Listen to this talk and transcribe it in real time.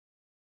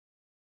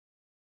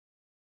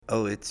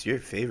Oh, it's your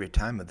favorite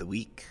time of the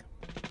week.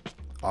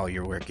 All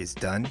your work is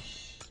done,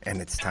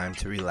 and it's time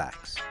to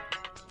relax.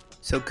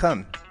 So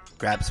come,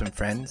 grab some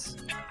friends,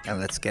 and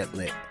let's get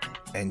lit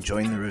and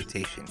join the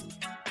rotation.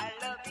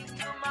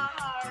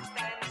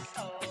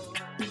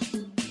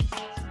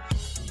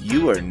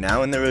 You are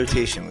now in the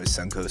rotation with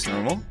Suncoast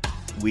Normal.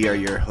 We are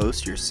your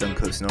host, your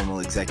Suncoast Normal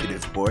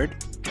Executive Board,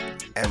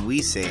 and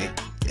we say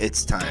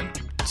it's time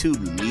to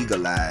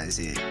legalize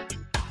it.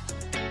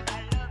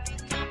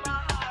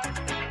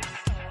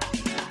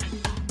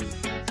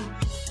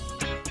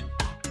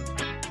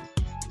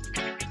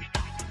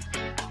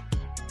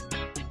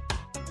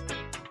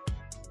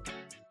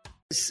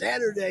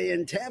 Saturday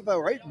in Tampa,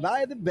 right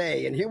by the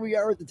bay. And here we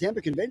are at the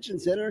Tampa Convention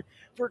Center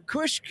for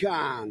Kush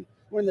Con,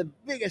 one of the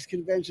biggest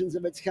conventions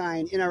of its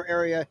kind in our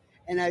area.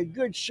 And a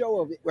good show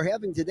of it we're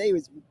having today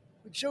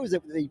shows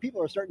that the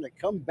people are starting to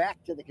come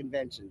back to the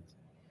conventions.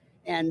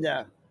 And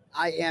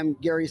I am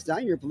Gary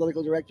Stein, your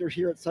political director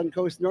here at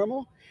Suncoast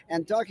Normal,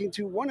 and talking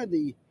to one of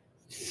the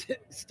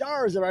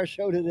stars of our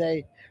show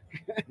today,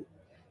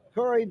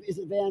 Corey, is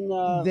it Van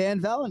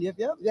Valen?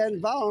 Yep.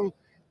 Van Valen.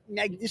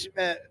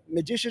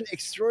 Magician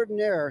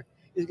extraordinaire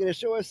is going to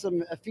show us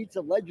some feats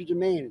of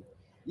legerdemain.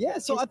 Yeah,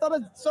 so I thought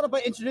I'd start off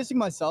by introducing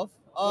myself.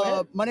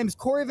 My name is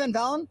Corey Van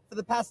Valen. For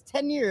the past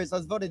 10 years, I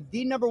was voted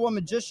the number one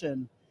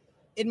magician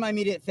in my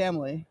immediate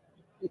family.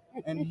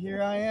 And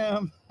here I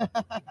am. I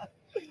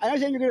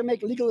understand you're going to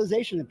make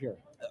legalization appear.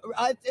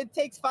 It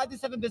takes 5 to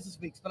 7 business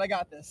weeks, but I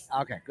got this.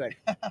 Okay, good.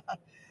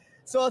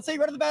 So I'll tell you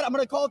right off the bat, I'm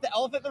going to call it the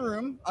elephant in the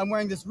room. I'm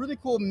wearing this really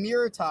cool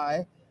mirror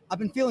tie. I've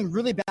been feeling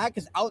really bad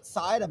because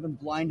outside I've been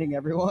blinding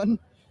everyone.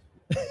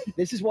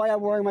 This is why I'm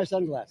wearing my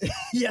sunglasses.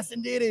 Yes,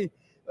 indeed.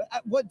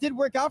 What did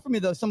work out for me,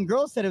 though, some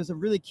girls said it was a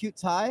really cute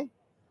tie.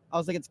 I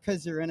was like, it's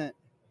because you're in it.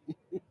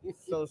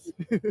 So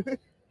smooth.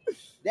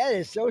 That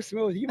is so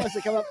smooth. You must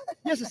have come up.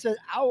 You must have spent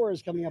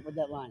hours coming up with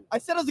that line. I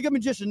said I was a good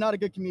magician, not a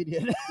good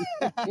comedian.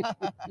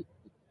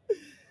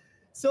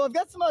 So I've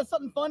got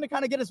something fun to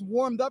kind of get us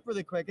warmed up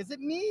really quick. Is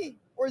it me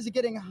or is it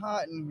getting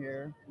hot in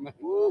here?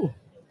 Woo.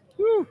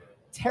 Woo.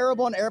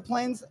 Terrible on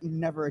airplanes,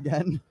 never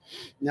again.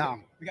 No.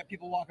 We got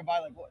people walking by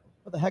like,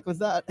 what the heck was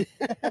that?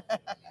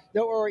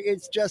 Don't worry,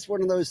 it's just one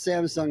of those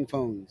Samsung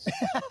phones.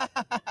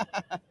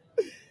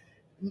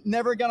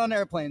 Never again on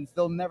airplanes.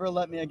 They'll never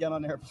let me again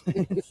on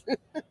airplanes.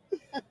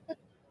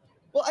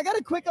 Well, I got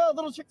a quick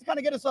little trick to kind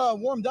of get us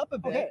warmed up a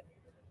bit.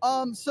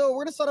 Okay. So we're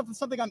going to start off with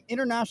something I'm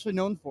internationally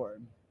known for.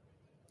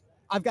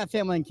 I've got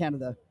family in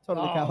Canada.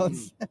 Totally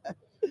counts.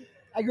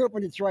 I grew up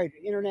in Detroit.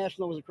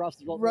 International was across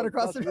the right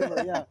across the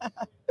river. Yeah.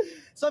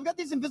 So I've got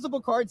these invisible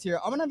cards here.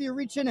 I'm gonna have you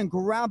reach in and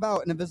grab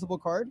out an invisible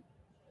card.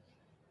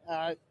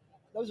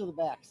 Those are the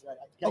backs.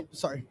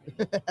 Sorry.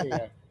 There you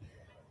go.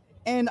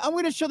 And I'm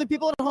going to show the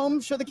people at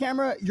home, show the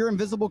camera your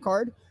invisible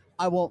card.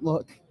 I won't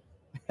look.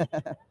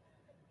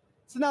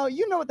 So now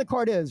you know what the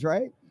card is,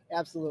 right?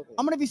 Absolutely.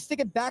 I'm gonna have you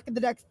stick it back in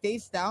the deck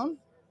face down.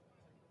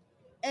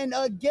 And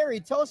Gary,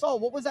 tell us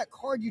all, what was that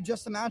card you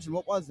just imagined?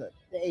 What was it?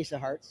 The Ace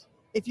of Hearts.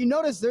 If you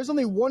notice, there's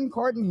only one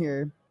card in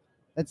here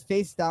that's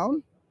face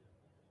down.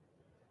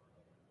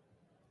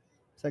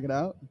 Check it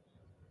out.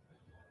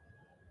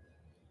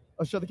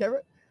 I'll show the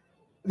camera.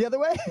 The other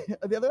way.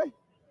 The other way.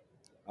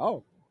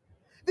 Oh.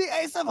 The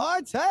Ace of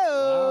Hearts.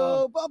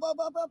 Hey-oh. Wow. Bum, bum,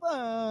 bum,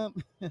 bum,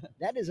 bum.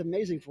 That is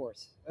amazing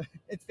force.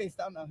 It's face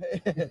down now.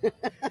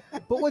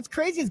 But what's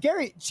crazy is,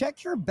 Gary,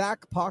 check your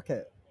back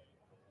pocket.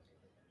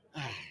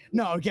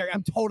 No, Gary,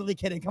 I'm totally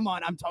kidding. Come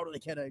on, I'm totally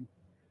kidding.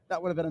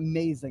 That would have been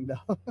amazing,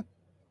 though.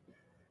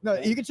 No,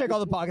 you can check all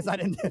the pockets. I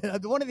didn't.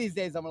 One of these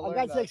days, I'm going to learn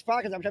I've got 6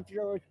 pockets. I'm trying to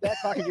figure out which back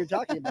pocket you're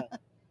talking about.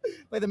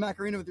 Play the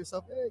Macarena with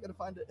yourself. Hey, you got to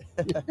find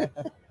it.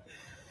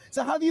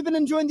 So how have you been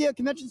enjoying the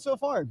convention so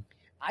far?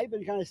 I've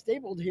been kind of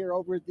stabled here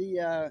over at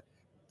the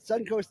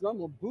Suncoast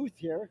Normal booth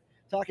here,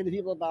 talking to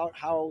people about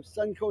how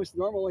Suncoast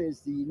Normal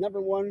is the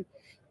 #1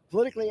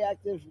 politically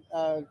active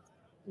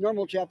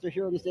normal chapter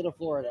here in the state of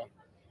Florida.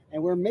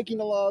 And we're making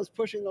the laws,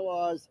 pushing the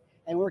laws,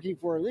 and working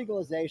for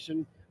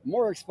legalization,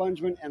 more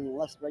expungement, and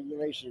less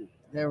regulation.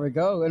 There we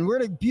go. And we're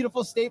in a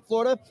beautiful state,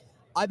 Florida.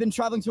 I've been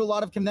traveling to a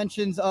lot of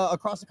conventions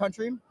across the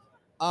country.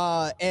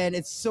 And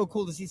it's so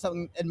cool to see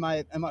something in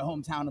my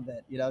hometown of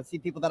it, see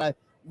people that I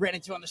ran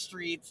into on the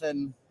streets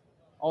and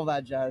all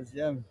that jazz.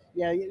 Yeah.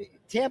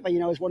 Tampa,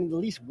 is one of the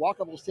least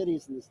walkable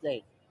cities in the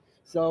state.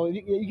 So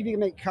you can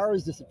make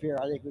cars disappear.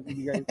 I think would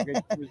be great.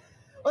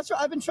 That's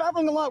right. I've been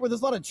traveling a lot where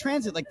there's a lot of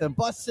transit, like the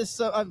bus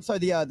system. I'm sorry,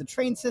 the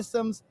train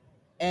systems,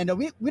 and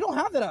we don't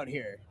have that out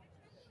here.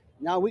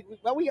 No, we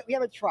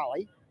have a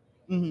trolley.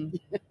 Mm-hmm.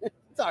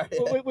 Sorry.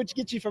 Which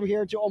gets you from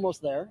here to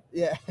almost there.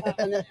 Yeah.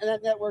 and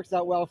that works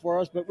out well for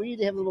us, but we need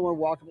to have a little more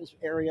walkable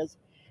areas,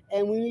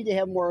 and we need to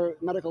have more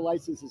medical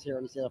licenses here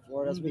in the state of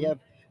Florida, so we have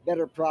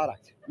better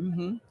product.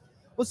 Mm-hmm.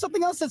 Well,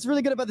 something else that's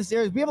really good about this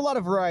area is we have a lot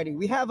of variety.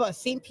 We have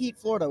St. Pete,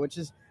 Florida, which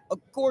is a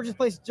gorgeous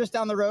place just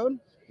down the road.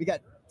 We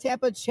got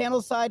Tampa,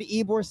 Channelside,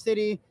 Ybor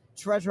City,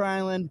 Treasure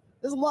Island.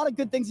 There's a lot of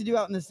good things to do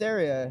out in this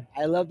area.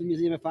 I love the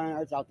Museum of Fine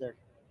Arts out there.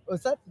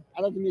 What's that?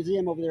 I love the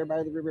museum over there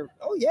by the river.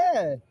 Oh,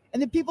 yeah.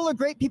 And the people are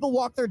great. People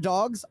walk their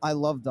dogs. I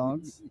love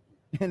dogs.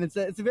 And it's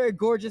a very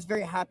gorgeous,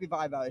 very happy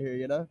vibe out here,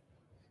 you know?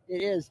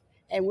 It is.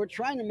 And we're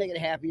trying to make it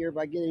happier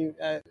by getting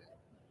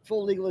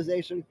full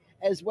legalization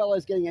as well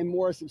as getting a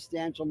more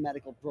substantial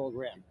medical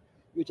program,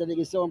 which I think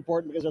is so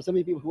important because there are so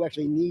many people who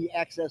actually need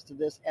access to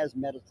this as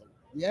medicine.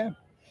 Yeah.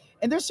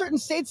 And there's certain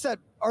states that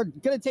are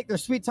going to take their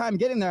sweet time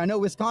getting there. I know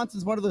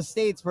Wisconsin's one of those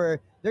states where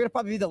they're going to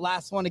probably be the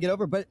last one to get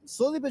over, but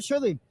slowly but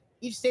surely,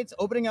 each state's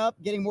opening up,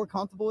 getting more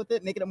comfortable with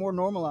it, making it more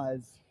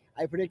normalized.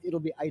 I predict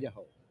it'll be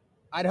Idaho.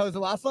 Idaho's the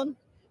last one?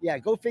 Yeah,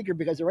 go figure,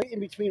 because they're right in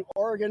between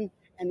Oregon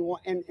and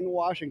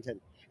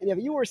Washington. And if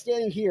you were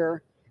standing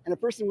here and a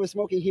person was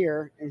smoking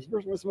here and a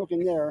person was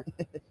smoking there,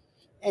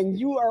 and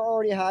you are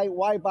already high,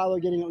 why bother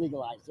getting it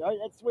legalized? Right?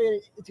 That's the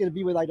way it's going to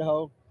be with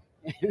Idaho,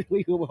 and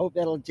we hope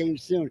that'll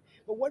change soon.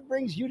 But what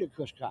brings you to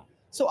Kushcon?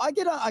 So I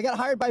got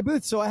hired by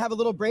Booth, so I have a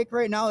little break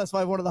right now. That's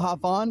why I wanted to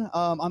hop on.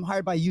 I'm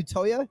hired by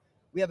Utoya.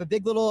 We have a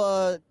big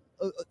little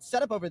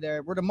setup over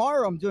there. Where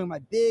tomorrow I'm doing my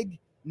big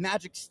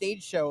magic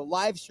stage show,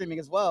 live streaming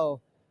as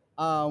well,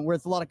 where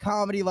it's a lot of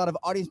comedy, a lot of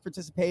audience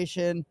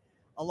participation,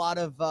 a lot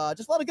of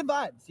just a lot of good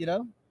vibes, you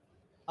know.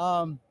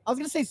 I was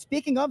gonna say,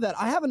 speaking of that,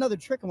 I have another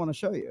trick I want to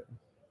show you.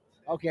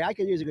 Okay, I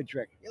could use a good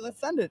trick. Yeah, let's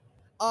send it.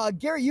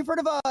 Gary, you've heard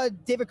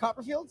of David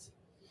Copperfield?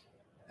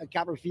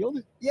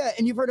 Copperfield? Yeah,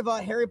 and you've heard of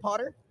Harry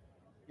Potter?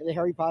 The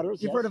Harry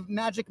Potters? You've heard of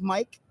Magic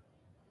Mike?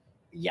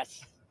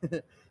 Yes.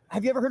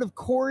 Have you ever heard of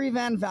Corey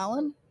Van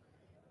Valen?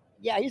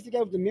 Yeah, I used to go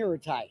with the mirror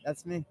tie.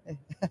 That's me.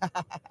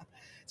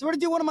 So we're gonna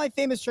do one of my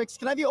famous tricks.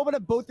 Can I have you open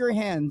up both your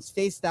hands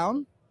face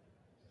down?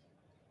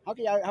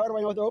 Okay, how do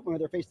I know if they're open or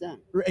they're face down?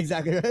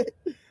 Exactly right.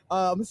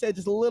 I'm gonna say it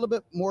just a little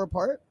bit more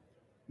apart.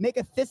 Make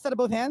a fist out of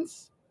both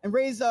hands and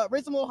raise them a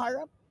little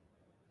higher up.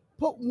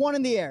 Put one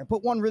in the air.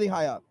 Put one really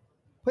high up.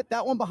 Put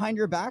that one behind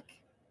your back.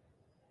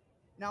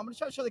 Now I'm gonna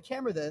try to show the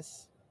camera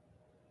this.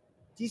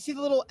 Do you see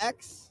the little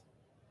X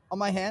on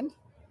my hand?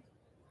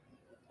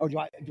 Oh, do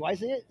I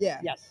see it? Yeah.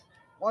 Yes.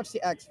 Watch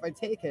the X. If I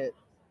take it,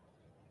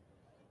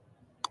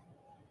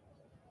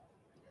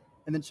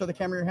 and then show the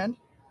camera your hand.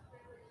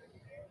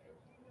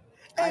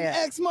 And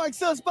X marks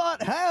the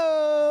spot.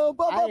 How?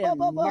 I am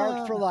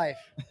marked for life.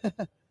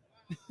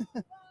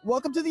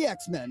 Welcome to the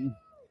X-Men.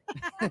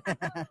 And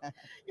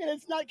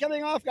it's not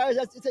coming off, guys.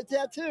 It's a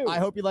tattoo. I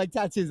hope you like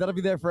tattoos. That'll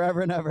be there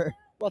forever and ever.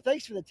 Well,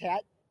 thanks for the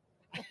tat.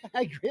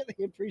 I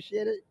greatly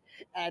appreciate it.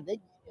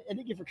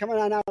 Thank you for coming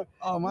on out.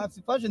 Oh, my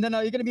absolute pleasure. And then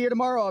you're going to be here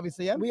tomorrow,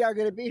 obviously, yeah? We are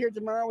going to be here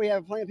tomorrow. We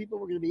have plenty of people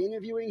we're going to be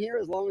interviewing here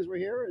as long as we're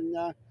here,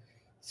 and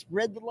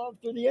spread the love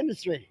through the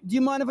industry. Do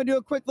you mind if I do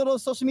a quick little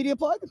social media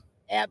plug?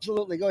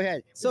 Absolutely. Go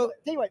ahead. So,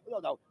 tell you what,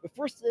 no. But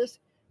first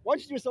why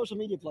don't you do a social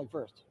media plug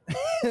first?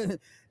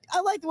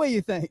 I like the way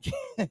you think.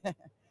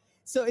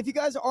 So if you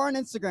guys are on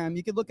Instagram,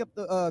 you can look up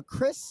the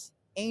Chris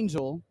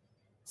Angel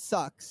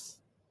Sucks.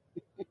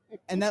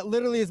 And that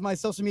literally is my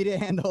social media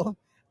handle.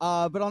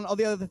 But on all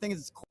the other things,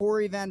 it's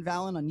Corey Van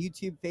Valen on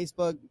YouTube,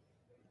 Facebook,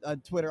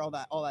 Twitter, all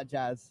that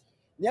jazz.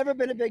 Never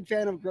been a big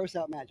fan of Gross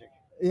Out Magic.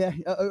 Yeah,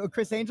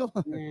 Chris Angel?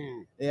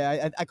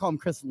 Yeah, I call him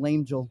Chris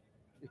Lamegel.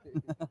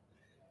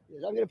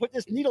 I'm going to put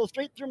this needle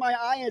straight through my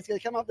eye, and it's going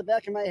to come out the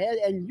back of my head,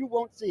 and you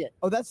won't see it.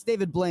 Oh, that's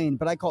David Blaine,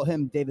 but I call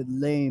him David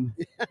Lame.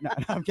 No,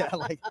 I'm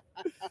kidding.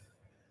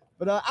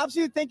 But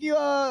absolutely, thank you.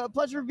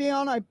 Pleasure being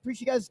on. I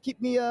appreciate you guys keep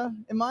me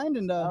in mind,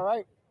 and all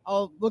right,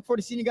 I'll look forward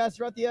to seeing you guys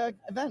throughout the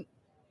event.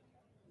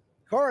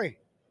 Corey.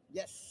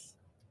 Yes.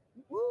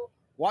 Woo.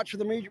 Watch for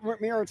the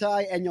mirror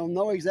tie, and you'll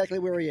know exactly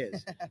where he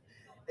is.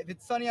 If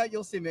it's sunny out,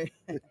 you'll see me.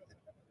 There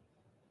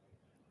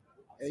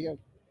you go.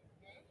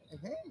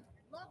 Hey.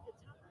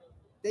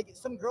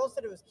 Some girls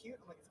said it was cute.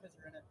 I'm like, it's because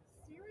you're in it.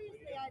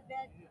 Seriously, I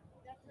bet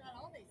that's not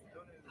all they said.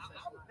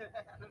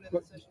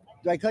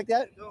 Do I click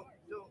that? Don't.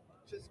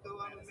 Just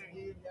go out with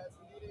me.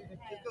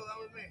 Just go out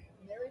with me.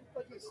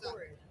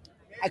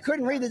 I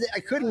couldn't read it. I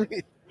couldn't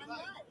read.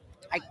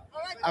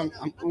 I'm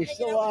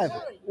still alive.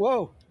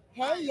 Whoa.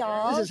 Hey,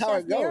 y'all. This is how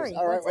it goes. Mary.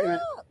 All right, What's wait a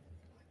minute. up?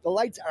 The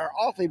lights are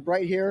awfully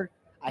bright here.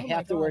 I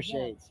have to wear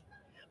shades.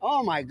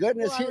 Oh my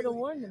goodness! Well, I would have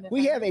warned them if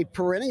We I have a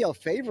perennial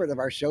favorite of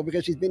our show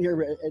because she's been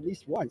here at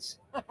least once.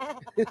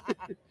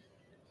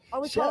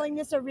 Are we calling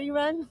this a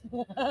rerun?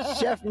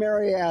 Chef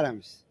Mary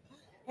Adams.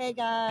 Hey,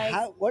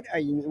 guys. What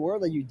in the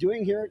world are you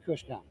doing here at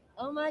Kushcon?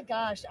 Oh, my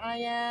gosh. I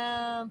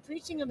am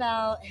preaching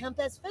about hemp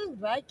as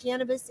food, right?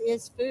 Cannabis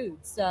is food.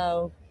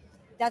 So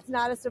that's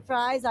not a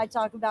surprise. I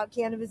talk about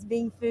cannabis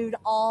being food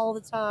all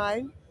the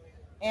time.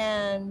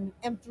 And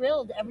am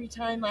thrilled every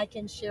time I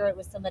can share it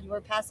with somebody. We're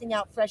passing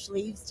out fresh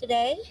leaves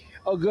today.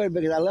 Oh, good,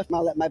 because I left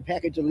my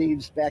package of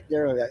leaves back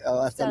there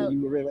last time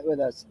you were with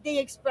us. The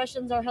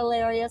expressions are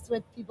hilarious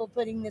with people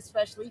putting this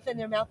fresh leaf in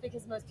their mouth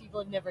because most people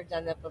have never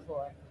done that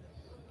before.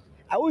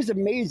 I was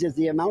amazed at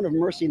the amount of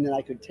myrcene that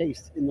I could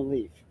taste in the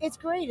leaf. It's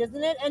great,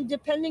 isn't it? And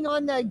depending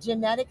on the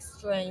genetic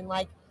strain,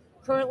 like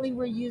currently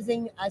we're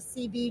using a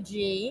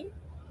CBG.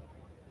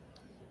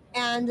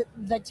 And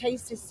the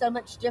taste is so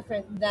much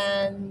different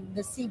than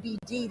the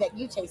CBD that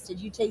you tasted.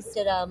 You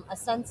tasted a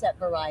sunset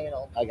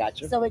varietal. I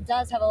got you. So it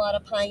does have a lot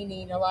of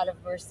pinene, a lot of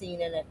myrcene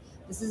in it.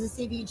 This is a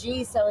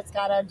CBG, so it's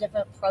got a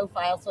different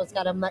profile, so it's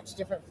got a much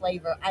different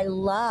flavor. I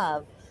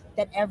love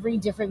that every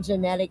different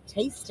genetic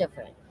tastes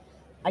different.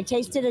 I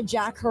tasted a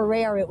Jack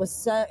Herrera.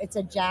 It's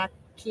a Jack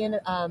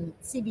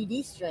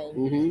CBD strain.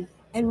 Mm-hmm.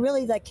 And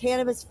really the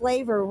cannabis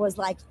flavor was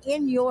like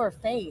in your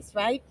face,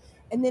 right?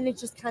 And then it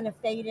just kind of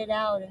faded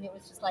out and it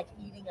was just like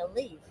eating a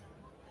leaf.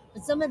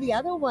 But some of the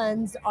other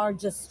ones are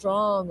just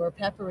strong or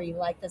peppery,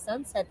 like the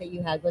sunset that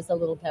you had was a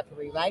little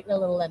peppery, right? And a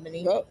little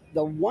lemony. Well,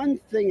 the one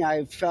thing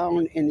I've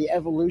found in the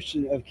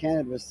evolution of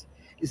cannabis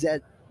is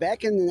that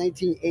back in the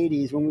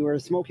 1980s when we were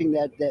smoking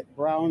that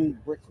brown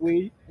brick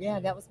weed, Yeah,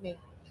 that was me.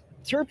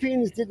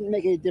 terpenes didn't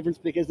make any difference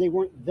because they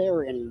weren't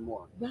there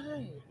anymore.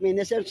 Right. I mean,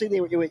 essentially,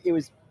 it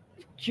was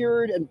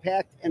cured and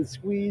packed and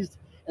squeezed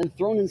and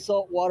thrown in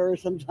salt water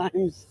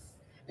sometimes,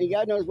 and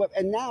God knows what.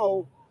 And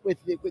now, with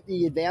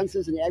the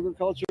advances in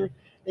agriculture,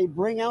 they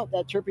bring out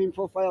that terpene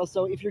profile.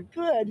 So if you're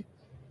good,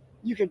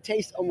 you can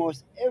taste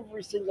almost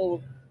every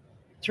single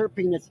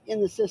terpene that's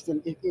in the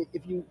system.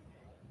 If you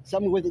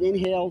some with an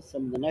inhale,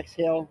 some with an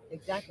exhale.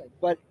 Exactly.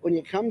 But when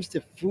it comes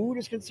to food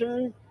is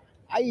concerned,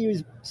 I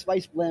use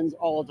spice blends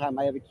all the time.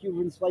 I have a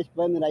Cuban spice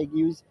blend that I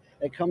use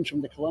that comes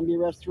from the Columbia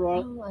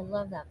restaurant. Oh, I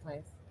love that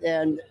place.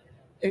 And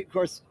of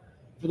course,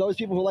 for those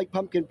people who like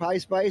pumpkin pie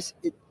spice,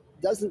 it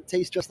doesn't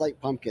taste just like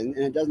pumpkin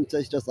and it doesn't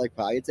taste just like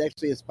pie. It's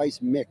actually a spice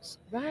mix.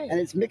 Right. And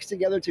it's mixed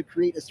together to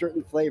create a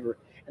certain flavor.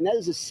 And that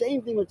is the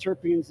same thing with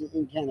terpenes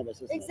in cannabis.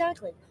 Isn't it?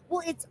 Exactly.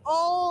 Well, it's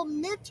all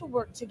meant to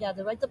work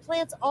together, right? The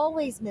plant's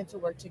always meant to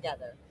work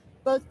together,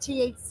 both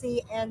THC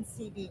and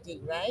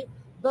CBD, right?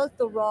 Both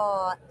the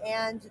raw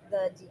and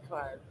the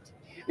decarbed.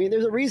 I mean,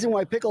 there's a reason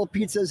why pickled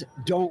pizzas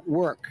don't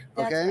work,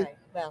 That's okay? right.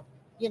 Well,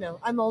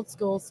 I'm old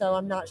school, so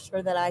I'm not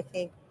sure that I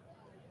think,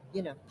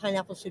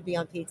 pineapple should be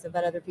on pizza,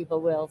 but other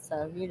people will.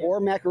 So, Or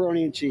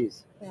macaroni and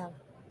cheese. Well,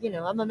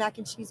 I'm a mac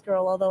and cheese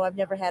girl, although I've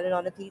never had it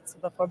on a pizza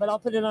before, but I'll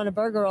put it on a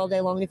burger all day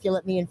long if you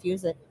let me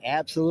infuse it.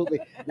 Absolutely.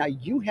 Now,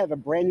 you have a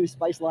brand new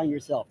spice line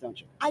yourself, don't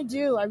you? I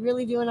do. I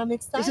really do, and I'm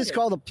excited. This is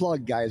called a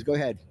plug, guys. Go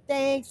ahead.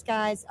 Thanks,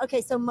 guys.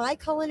 Okay, so My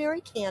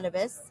Culinary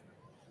Cannabis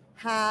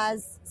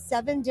has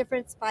 7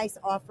 different spice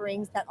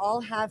offerings that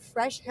all have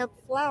fresh hemp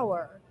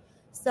flower.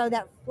 So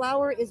that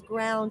flower is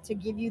ground to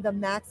give you the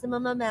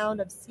maximum amount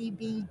of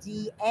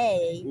CBDA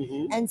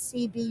Mm-hmm. and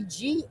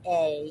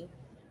CBGA,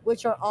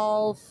 which are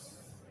all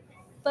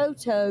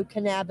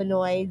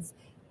phytocannabinoids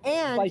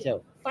and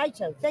Phyto.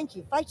 Thank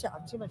you, phyto.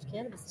 I'm too much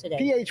cannabis today.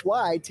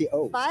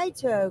 Phyto.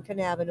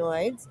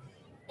 Phytocannabinoids,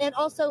 and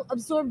also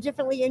absorbed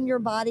differently in your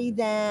body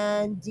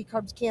than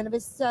decarbed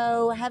cannabis.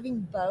 So having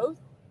both,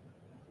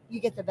 you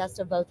get the best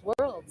of both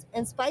worlds.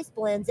 And spice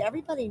blends,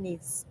 everybody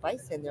needs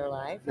spice in their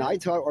life. Now, I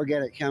taught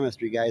organic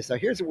chemistry, guys, so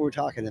here's what we're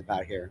talking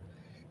about here.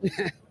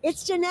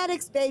 It's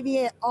genetics, baby.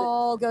 It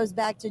all goes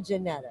back to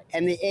genetics.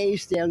 And the A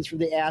stands for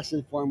the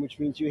acid form, which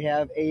means you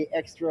have a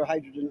extra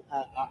hydrogen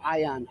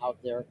ion out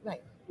there,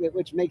 Right.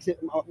 which makes it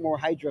more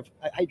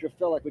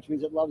hydrophilic, which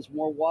means it loves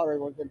more water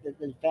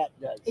than fat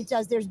does. It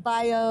does. There's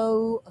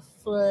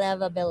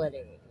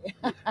bioflammability.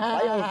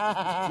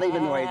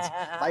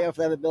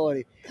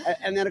 Bioflammability.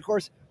 And then, of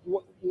course,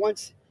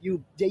 once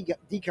you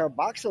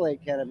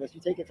decarboxylate cannabis,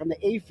 you take it from the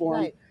A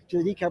form Right.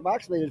 to the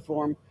decarboxylated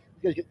form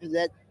because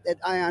that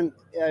ion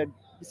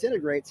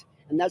disintegrates,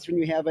 and that's when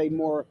you have a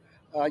more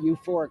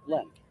euphoric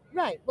blend.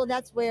 Right. Well,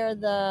 that's where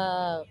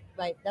the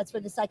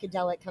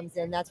psychedelic comes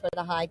in. That's where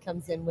the high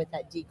comes in with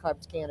that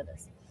decarbed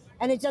cannabis.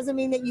 And it doesn't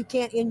mean that you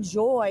can't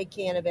enjoy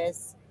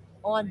cannabis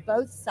on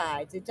both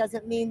sides. It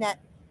doesn't mean that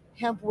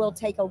hemp will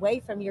take away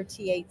from your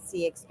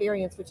THC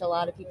experience, which a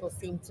lot of people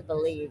seem to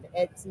believe.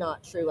 It's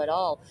not true at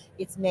all.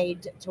 It's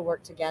made to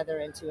work together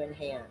and to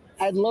enhance.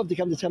 I'd love to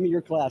come to some of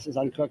your classes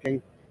on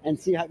cooking and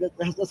see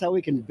that's how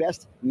we can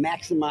best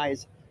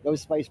maximize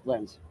those spice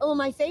blends. Oh,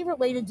 my favorite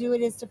way to do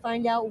it is to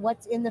find out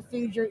what's in the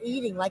food you're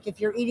eating. Like if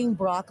you're eating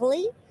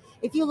broccoli,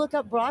 if you look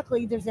up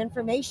broccoli, there's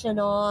information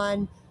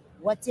on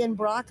what's in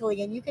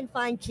broccoli, and you can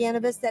find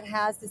cannabis that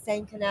has the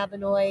same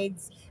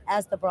cannabinoids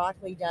as the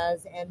broccoli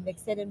does and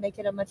mix it and make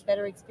it a much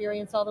better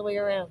experience all the way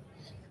around.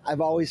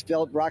 I've always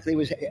felt broccoli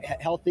was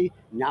healthy.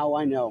 Now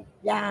I know.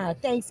 Yeah,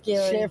 thanks,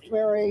 Gary. Chef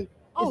Mary, it's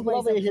Always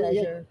lovely a to hear you.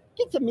 pleasure.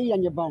 Get some meat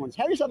on your bones.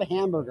 Have yourself a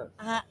hamburger.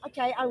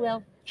 Okay, I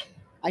will.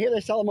 I hear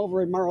they sell them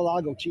over in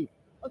Mar-a-Lago cheap.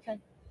 Okay.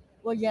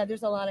 Well, yeah,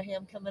 there's a lot of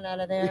ham coming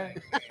out of there.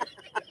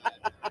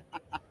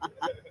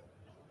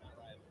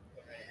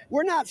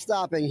 We're not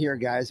stopping here,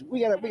 guys. We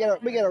got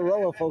a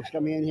row of folks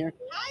coming in here.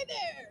 Hi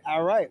there.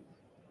 All right.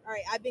 All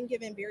right, I've been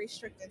given very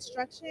strict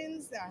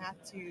instructions. I have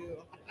to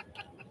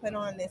put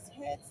on this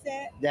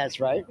headset. That's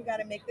right. We got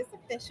to make this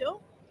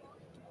official.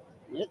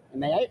 Yeah,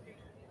 may I?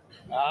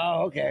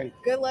 Oh, okay.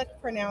 Good luck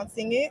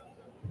pronouncing it.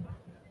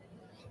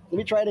 Let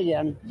me try it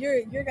again.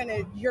 You're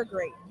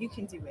great. You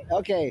can do it.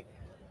 Okay.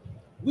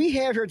 We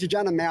have here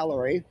Tajana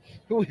Mallory,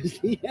 who is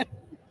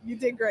You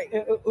did great.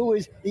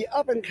 the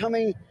up and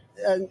coming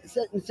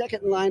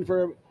second in line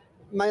for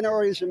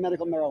minorities from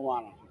medical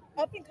marijuana.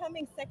 Up and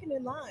coming, second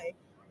in line.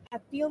 I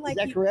feel Is like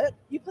that correct?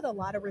 you put a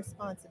lot of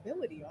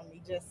responsibility on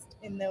me just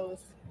in those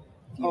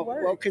few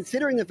words. Well,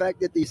 considering the fact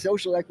that the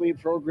social equity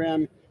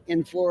program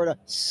in Florida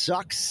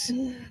sucks,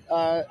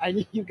 I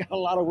think you've got a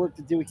lot of work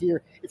to do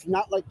here. It's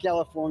not like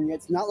California.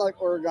 It's not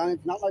like Oregon.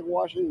 It's not like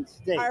Washington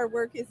State. Our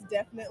work is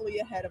definitely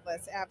ahead of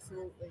us.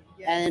 Absolutely.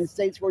 Yes. And in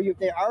states where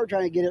they are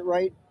trying to get it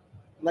right,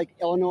 like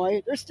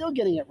Illinois, they're still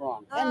getting it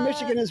wrong. And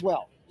Michigan as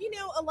well. You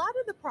know, a lot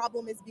of the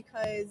problem is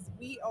because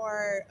we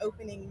are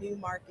opening new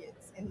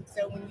markets. And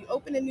so when you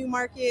open a new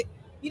market,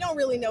 you don't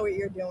really know what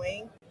you're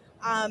doing.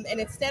 And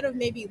instead of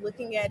maybe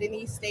looking at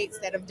any states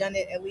that have done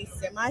it at least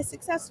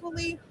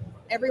semi-successfully,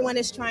 everyone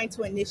is trying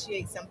to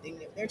initiate something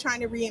new. They're trying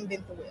to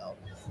reinvent the wheel.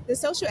 The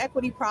social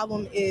equity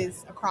problem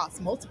is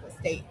across multiple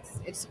states.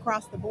 It's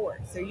across the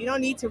board. So you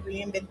don't need to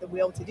reinvent the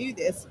wheel to do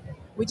this.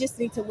 We just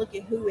need to look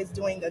at who is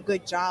doing a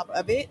good job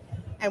of it,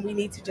 and we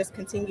need to just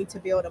continue to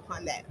build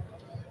upon that.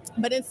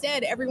 But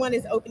instead, everyone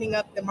is opening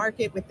up the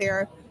market with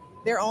their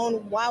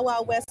own Wild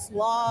Wild West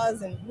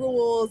laws and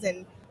rules,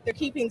 and they're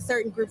keeping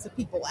certain groups of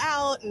people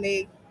out, and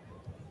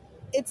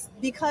it's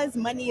because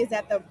money is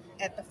at the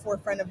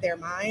forefront of their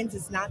minds.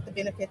 It's not the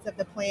benefits of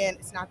the plan.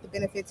 It's not the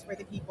benefits for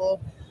the people.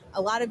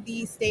 A lot of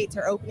these states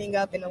are opening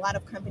up, and a lot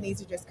of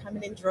companies are just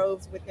coming in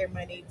droves with their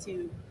money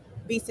to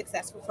be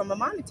successful from a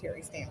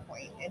monetary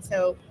standpoint. And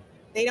so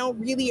they don't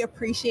really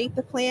appreciate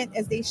the plant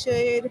as they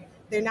should.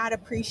 They're not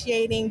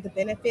appreciating the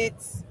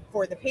benefits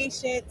for the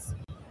patients,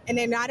 and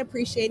they're not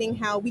appreciating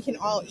how we can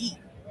all eat.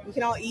 We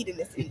can all eat in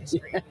this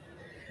industry.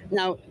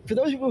 Now, for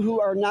those people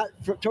who are not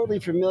totally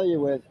familiar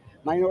with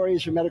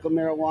minorities for medical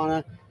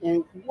marijuana,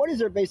 and what is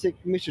their basic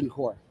mission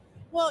core?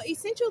 Well,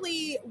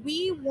 essentially,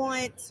 we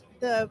want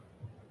the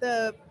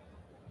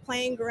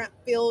playing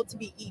field to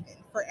be even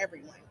for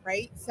everyone,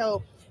 right?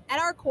 So at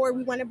our core,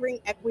 we want to bring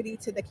equity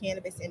to the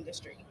cannabis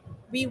industry.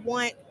 We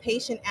want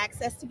patient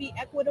access to be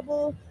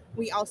equitable.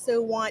 We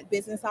also want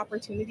business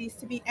opportunities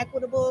to be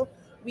equitable.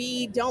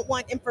 We don't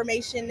want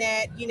information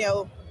that,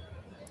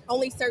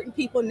 only certain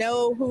people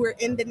know who are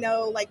in the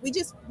know. Like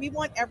we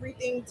want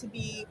everything to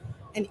be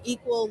an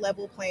equal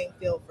level playing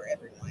field for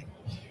everyone.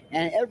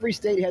 And every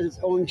state has its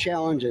own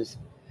challenges.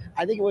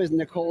 I think it was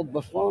Nicole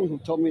Buffon who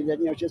told me that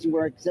she doesn't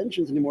wear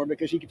extensions anymore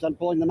because she keeps on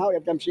pulling them out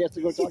every time she has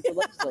to go talk to the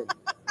legislature.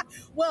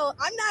 Well,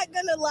 I'm not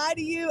gonna lie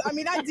to you. I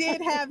mean, I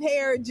did have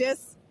hair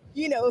just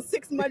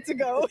 6 months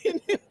ago, and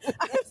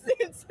I've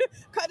since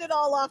cut it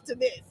all off to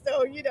this.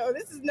 So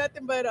this is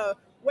nothing but a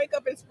wake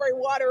up and spray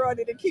water on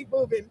it and keep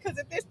moving, because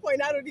at this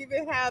point I don't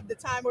even have the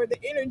time or the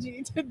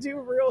energy to do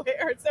real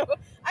hair, so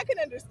I can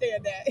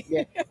understand that.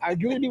 Yeah. Are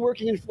you going to be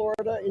working in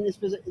Florida in this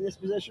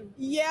position?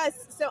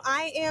 Yes, so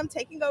I am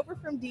taking over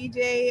from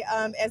DJ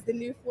as the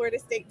new Florida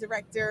State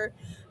Director,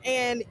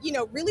 and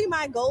really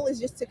my goal is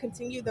just to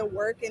continue the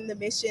work and the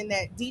mission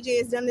that DJ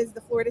has done as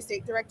the Florida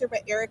State Director,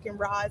 but Eric and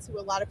Roz, who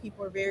a lot of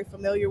people are very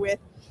familiar with,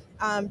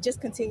 just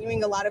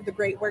continuing a lot of the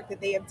great work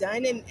that they have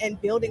done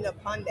and building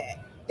upon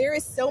that. There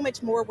is so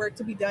much more work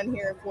to be done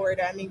here in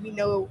Florida. I mean, we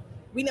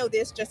know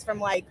this just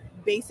from our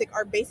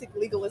basic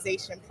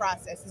legalization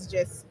process is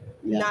just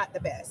not the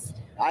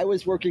best. I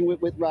was working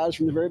with Roz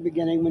from the very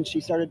beginning when she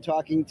started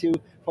talking to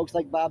folks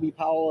like Bobby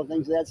Powell and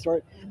things of that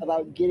sort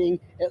about getting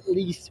at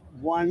least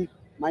one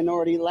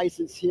minority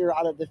license here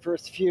out of the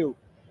first few.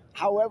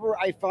 However,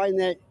 I find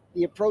that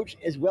the approach,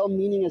 as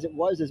well-meaning as it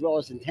was, as well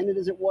as intended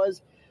as it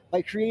was,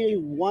 by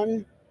creating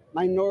one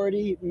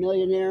minority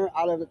millionaire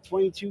out of the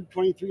 22,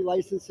 23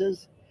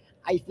 licenses,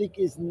 I think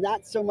is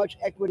not so much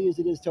equity as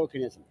it is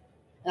tokenism.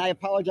 And I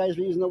apologize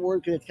for using the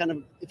word because it's kind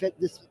of,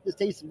 this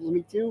tastes to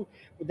me too,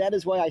 but that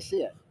is why I see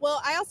it.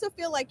 Well, I also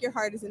feel like your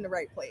heart is in the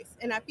right place.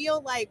 And I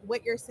feel like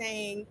what you're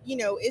saying,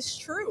 is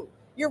true.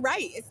 You're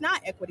right. It's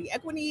not equity.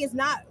 Equity is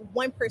not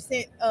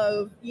 1%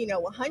 of,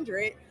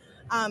 100.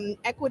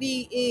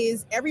 Equity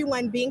is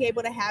everyone being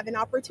able to have an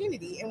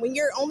opportunity. And when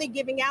you're only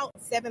giving out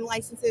 7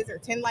 licenses or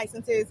 10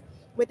 licenses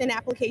with an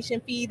application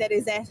fee that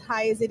is as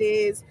high as it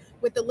is,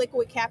 with the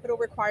liquid capital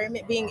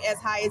requirement being as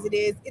high as it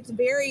is, it's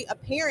very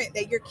apparent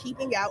that you're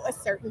keeping out a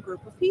certain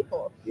group of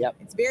people. Yep.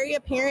 It's very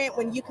apparent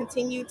when you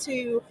continue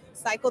to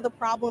cycle the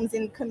problems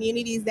in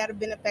communities that have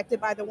been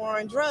affected by the war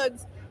on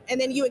drugs, and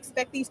then you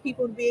expect these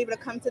people to be able to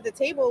come to the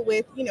table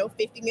with,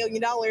 $50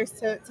 million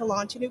to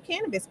launch a new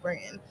cannabis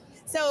brand.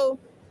 So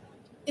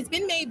it's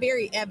been made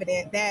very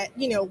evident that,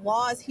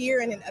 laws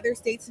here and in other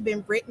states have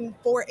been written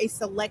for a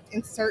select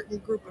and certain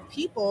group of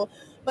people.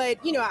 But,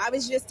 I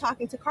was just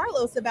talking to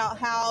Carlos about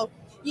how,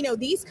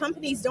 these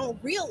companies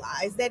don't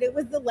realize that it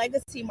was the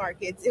legacy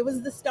markets, it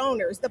was the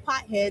stoners, the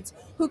potheads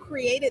who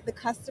created the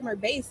customer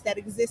base that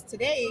exists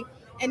today.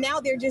 And now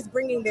they're just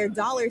bringing their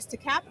dollars to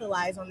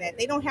capitalize on that.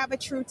 They don't have a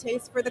true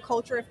taste for the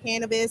culture of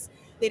cannabis.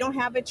 They don't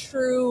have a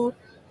true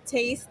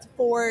taste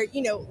for,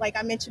 like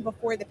I mentioned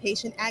before, the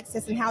patient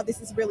access and how this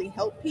has really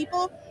helped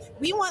people.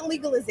 We want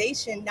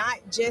legalization not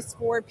just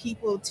for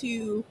people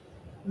to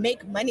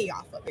make money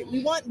off of it.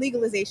 We want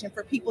legalization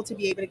for people to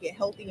be able to get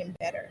healthy and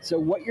better. So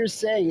what you're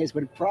saying is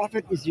when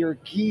profit is your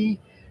key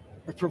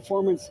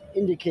performance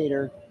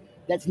indicator,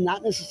 that's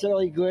not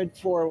necessarily good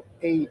for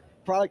a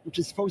product which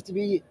is supposed to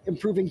be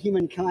improving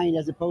humankind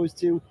as opposed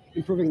to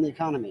improving the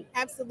economy.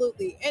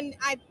 Absolutely. And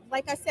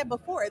like I said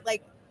before,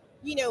 like,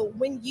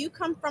 when you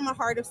come from a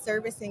heart of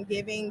service and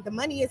giving, the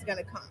money is going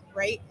to come,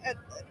 right?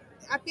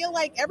 I feel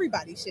like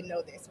everybody should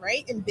know this,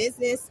 right? In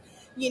business,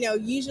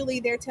 usually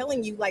they're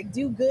telling you like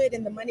do good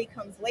and the money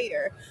comes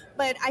later.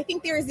 But I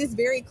think there is this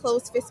very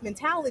close fist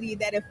mentality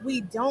that if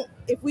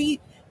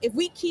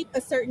we keep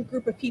a certain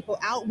group of people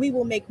out, we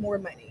will make more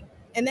money.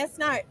 And that's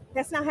not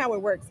how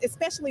it works,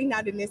 especially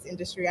not in this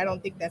industry. I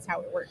don't think that's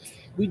how it works.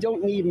 We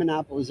don't need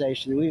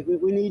monopolization.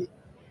 We need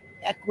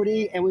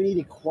equity and we need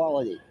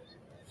equality.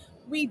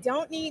 We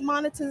don't need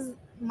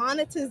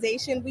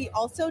monetization. We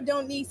also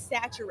don't need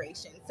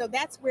saturation. So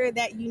that's where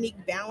that unique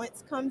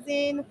balance comes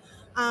in.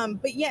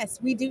 But yes,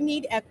 we do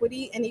need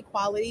equity and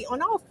equality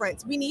on all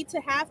fronts. We need to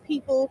have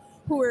people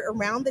who are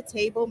around the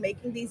table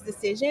making these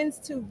decisions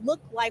to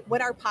look like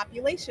what our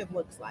population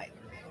looks like,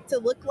 to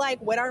look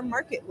like what our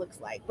market looks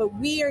like. But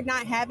we are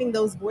not having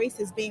those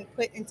voices being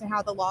put into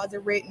how the laws are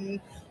written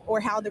or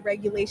how the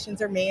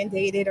regulations are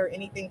mandated or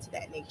anything to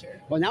that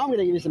nature. Well, now I'm going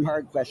to give you some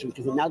hard questions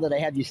because now that I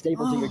have you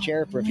stapled to your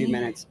chair for a few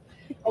minutes.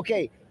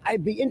 Okay,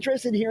 I'd be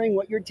interested in hearing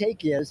what your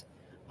take is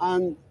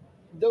on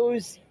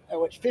those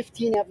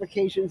 15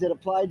 applications that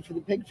applied for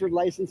the Pigford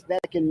license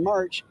back in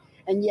March,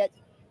 and yet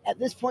at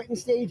this point in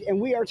stage, and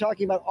we are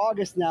talking about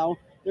August now,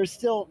 they're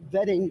still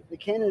vetting the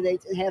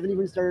candidates and haven't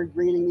even started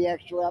grading the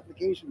actual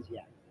applications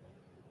yet.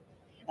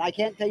 And I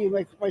can't tell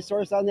you my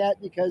source on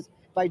that because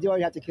if I do,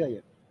 I'd have to kill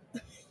you.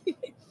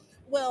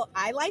 Well,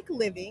 I like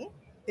living.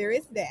 There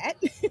is that.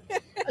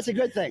 That's a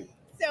good thing.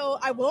 So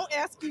I won't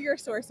ask you your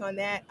source on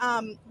that.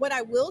 What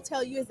I will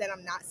tell you is that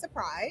I'm not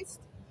surprised.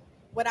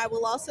 What I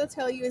will also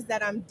tell you is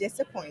that I'm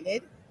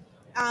disappointed,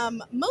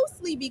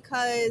 mostly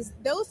because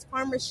those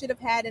farmers should have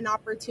had an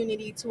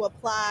opportunity to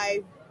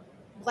apply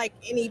like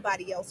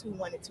anybody else who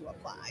wanted to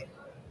apply.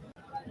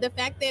 The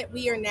fact that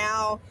we are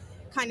now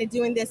kind of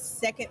doing this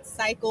second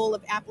cycle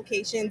of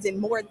applications and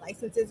more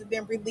licenses have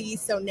been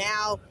released, so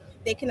now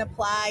they can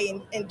apply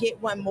and get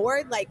one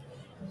more. Like,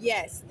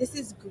 yes, this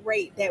is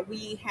great that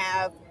we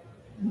have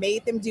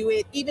made them do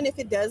it, even if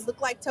it does look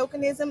like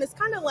tokenism. It's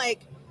kind of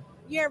like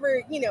you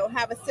ever,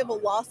 have a civil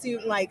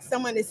lawsuit and like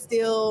someone is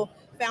still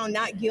found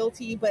not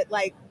guilty, but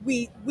like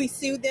we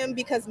sue them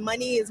because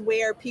money is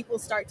where people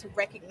start to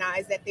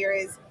recognize that there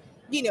is,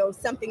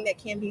 something that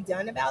can be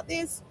done about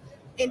this.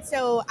 And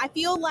so I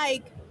feel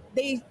like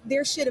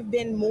there should have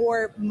been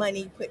more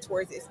money put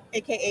towards this,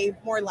 aka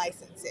more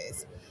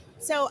licenses.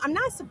 So I'm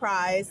not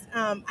surprised.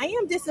 I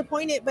am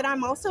disappointed, but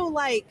I'm also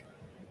like,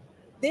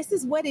 this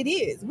is what it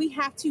is. We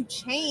have to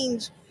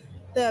change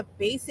the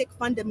basic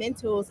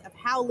fundamentals of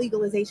how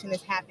legalization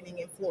is happening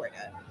in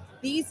Florida.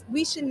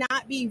 We should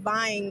not be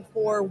vying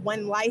for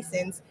one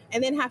license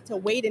and then have to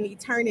wait an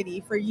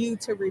eternity for you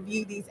to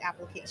review these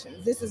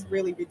applications. This is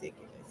really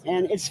ridiculous.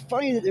 And it's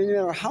funny that no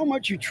matter how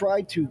much you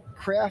try to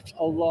craft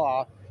a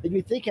law that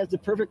you think has the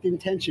perfect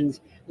intentions,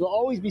 there'll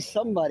always be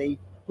somebody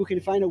who can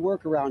find a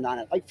workaround on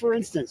it. Like, for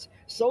instance,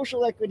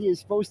 social equity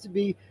is supposed to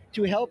be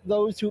to help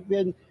those who've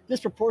been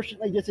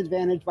disproportionately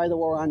disadvantaged by the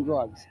war on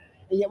drugs.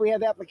 And yet we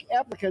have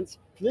applicants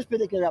for this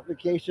particular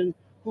application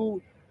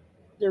who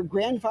their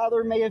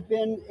grandfather may have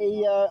been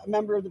a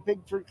member of the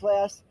Pigford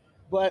class,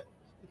 but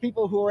the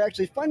people who are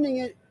actually funding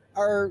it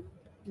are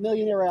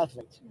millionaire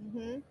athletes.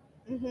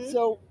 Mm-hmm. Mm-hmm.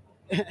 So,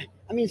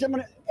 I mean,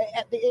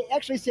 they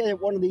actually said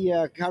at one of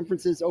the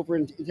conferences over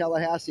in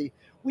Tallahassee,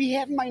 we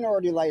have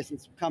minority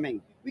license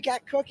coming. We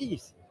got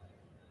cookies.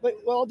 But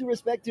with all due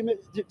respect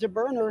to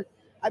Berner,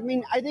 I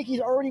mean, I think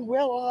he's already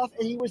well off,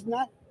 and he was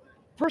not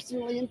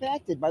personally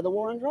impacted by the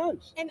war on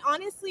drugs. And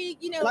honestly,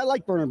 And I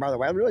like Berner, by the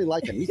way. I really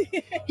like him.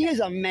 He is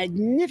a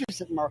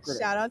magnificent marketer.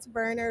 Shout out to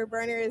Berner.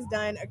 Berner has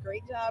done a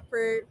great job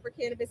for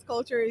cannabis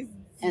culture. He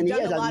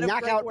has a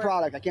knockout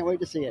product. I can't wait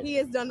to see it. He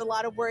has done a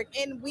lot of work,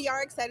 and we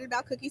are excited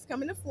about cookies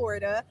coming to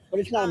Florida. But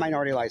it's not a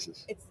minority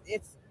license.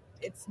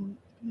 It's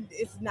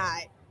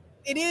not.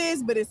 It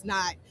is, but it's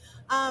not.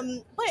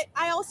 But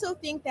I also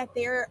think that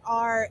there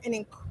are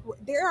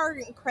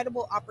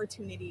incredible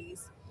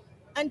opportunities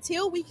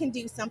until we can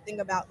do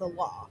something about the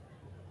law.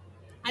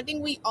 I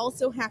think we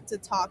also have to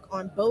talk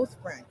on both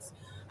fronts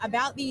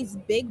about these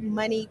big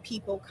money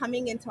people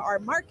coming into our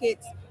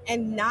markets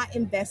and not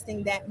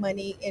investing that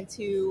money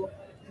into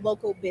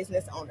local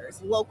business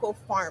owners, local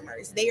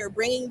farmers. They are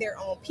bringing their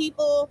own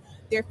people.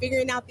 They're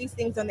figuring out these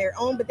things on their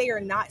own, but they are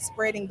not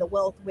spreading the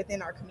wealth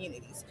within our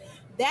communities.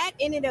 That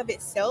in and of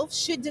itself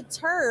should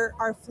deter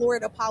our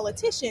Florida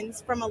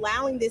politicians from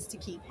allowing this to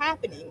keep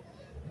happening.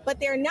 But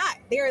they're not.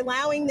 They're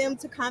allowing them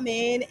to come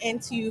in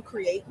and to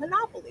create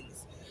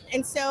monopolies.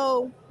 And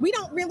so we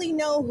don't really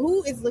know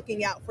who is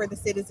looking out for the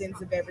citizens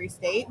of every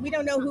state. We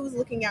don't know who's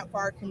looking out for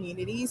our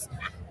communities.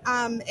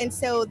 And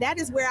so that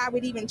is where I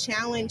would even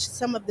challenge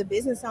some of the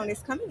business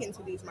owners coming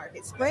into these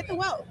markets. Spread the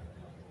wealth.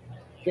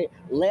 Okay,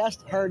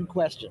 last hard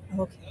question.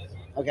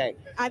 Okay.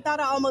 I thought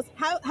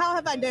how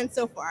have I done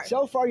so far?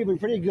 So far, you've been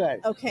pretty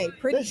good. Okay,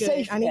 pretty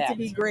good. I need to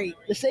be great.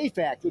 The SAFE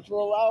Act, which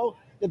will allow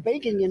the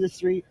banking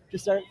industry to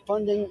start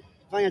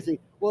financing.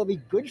 Will it be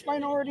good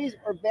minorities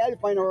or bad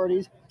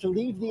minorities to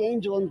leave the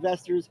angel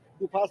investors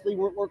who possibly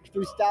work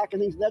through stock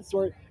and things of that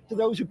sort to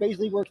those who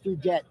basically work through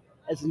debt,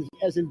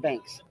 as in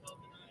banks?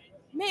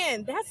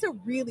 Man, that's a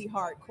really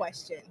hard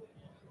question.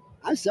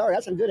 I'm sorry,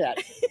 that's what I'm good at.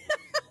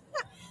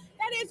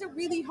 That is a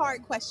really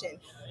hard question.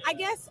 I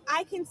guess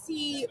I can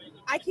see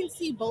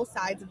both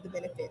sides of the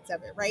benefits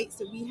of it, right?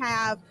 So we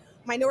have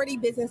minority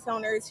business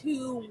owners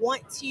who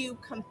want to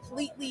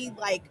completely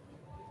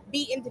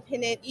be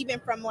independent,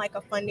 even from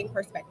a funding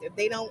perspective.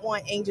 They don't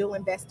want angel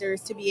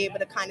investors to be able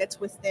to kind of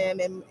twist them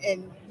and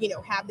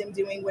have them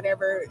doing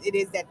whatever it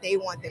is that they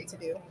want them to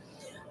do.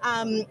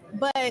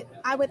 But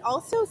I would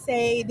also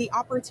say the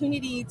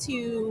opportunity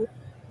to,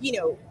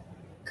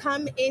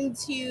 come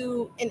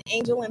into an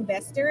angel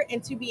investor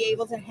and to be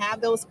able to have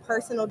those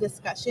personal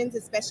discussions,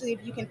 especially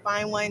if you can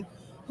find one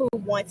who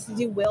wants to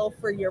do well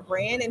for your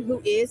brand and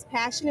who is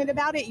passionate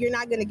about it. You're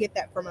not going to get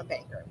that from a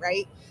banker,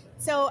 right?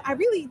 So I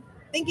really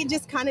think it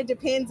just kind of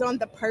depends on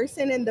the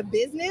person and the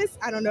business.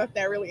 I don't know if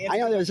that really answers. I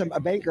know there's a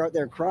banker out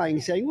there crying,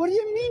 saying, "What do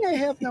you mean I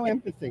have no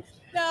empathy?"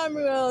 No,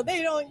 well,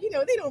 they don't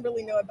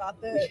really know about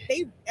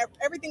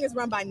everything is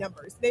run by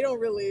numbers. They don't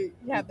really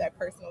have that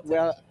personal touch.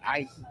 Well,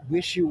 I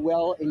wish you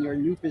well in your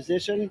new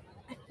position.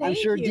 I'm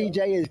sure you.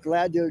 DJ is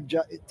glad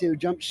to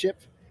jump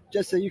ship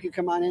just so you can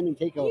come on in and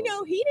take over.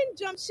 He didn't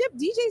jump ship.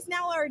 DJ's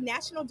now our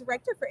national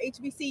director for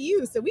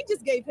HBCU, so we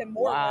just gave him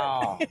more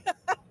work.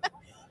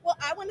 Well,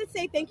 I want to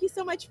say thank you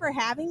so much for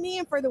having me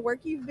and for the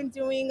work you've been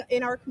doing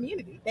in our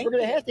community. We're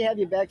going to have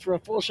you back for a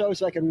full show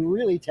so I can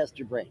really test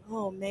your brain.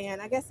 Oh, man,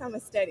 I guess I'm a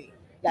study.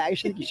 Yeah, I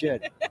think you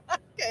should.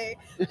 Okay,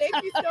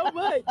 thank you so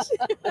much.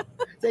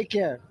 Take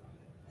care.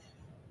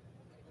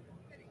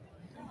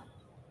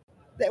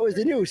 That was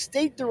the new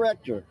state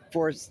director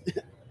for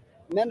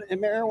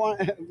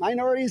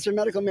minorities or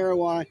medical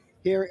marijuana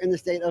here in the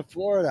state of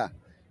Florida.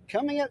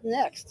 Coming up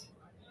next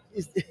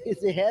is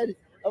the head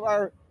of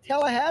our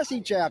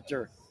Tallahassee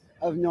chapter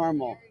of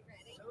NORML.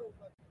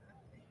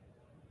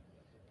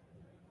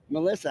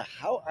 Melissa,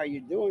 how are you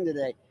doing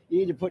today? You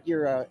need to put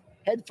your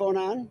headphone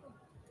on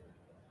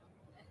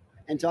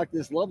and talk to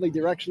this lovely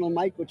directional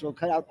mic, which will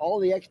cut out all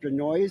the extra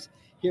noise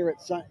here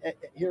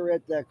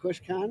at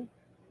Kush Con.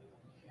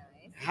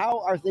 Nice. How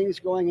are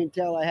things going in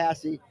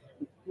Tallahassee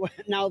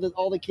now that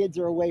all the kids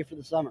are away for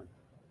the summer?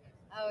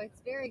 Oh, it's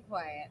very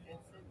quiet.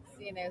 It's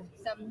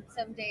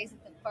some days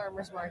at the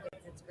farmers markets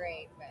it's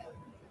great, but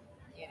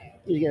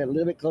you get a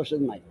little bit closer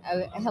to the mic.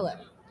 Oh, hello.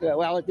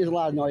 Well, there's a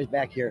lot of noise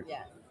back here.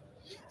 Yes.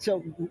 So,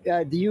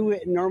 do you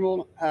at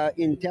NORML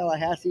in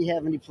Tallahassee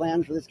have any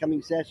plans for this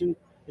coming session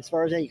as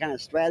far as any kind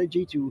of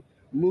strategy to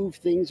move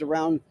things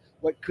around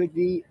what could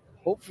be,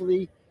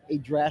 hopefully, a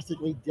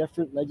drastically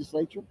different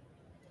legislature?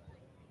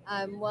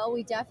 Well,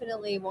 we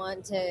definitely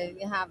want to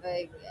have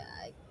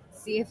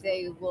see if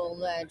they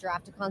will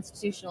draft a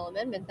constitutional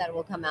amendment that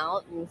will come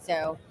out. And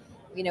so,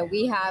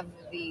 we have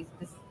the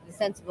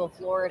Sensible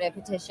Florida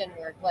petition.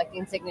 We're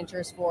collecting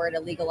signatures for it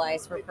to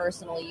legalize for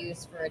personal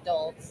use for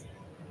adults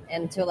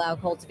and to allow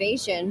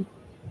cultivation.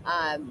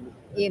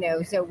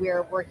 So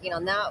we're working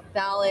on that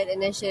ballot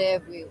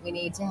initiative. We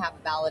need to have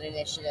a ballot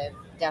initiative,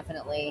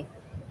 definitely,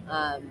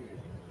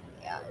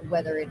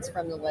 whether it's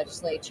from the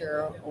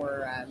legislature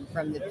or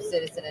from the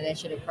citizen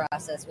initiative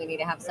process. We need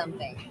to have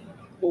something.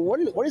 Well,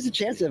 what is the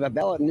chance of a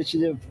ballot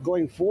initiative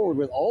going forward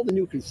with all the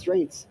new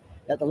constraints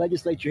that the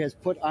legislature has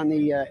put on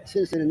the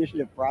citizen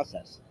initiative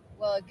process?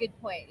 Well, a good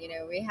point.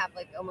 We have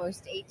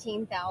almost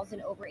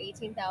over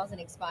 18,000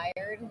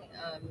 expired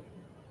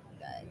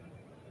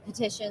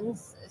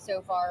petitions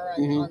so far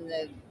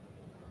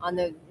on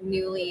the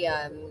newly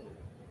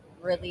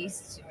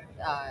released.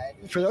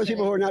 For those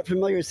people who are not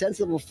familiar,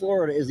 Sensible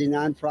Florida is the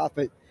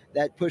nonprofit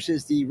that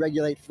pushes the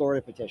Regulate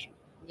Florida petition.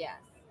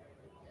 Yes.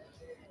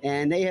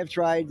 And they have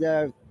tried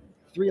 3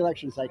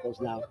 election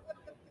cycles now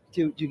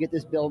to get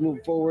this bill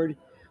moved forward.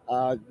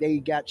 They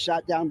got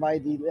shot down by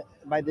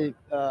the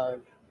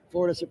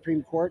Florida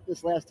Supreme Court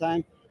this last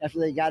time after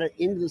they got it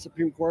into the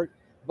Supreme Court,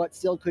 but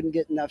still couldn't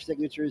get enough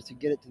signatures to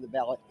get it to the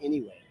ballot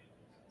anyway.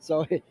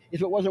 So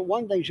if it wasn't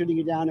one thing shooting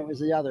you down, it was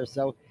the other.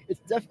 So it's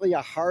definitely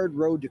a hard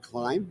road to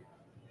climb.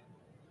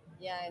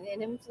 Yeah,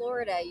 and in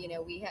Florida,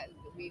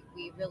 we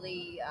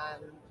really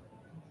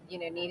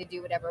need to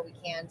do whatever we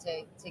can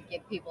to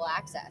give people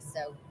access.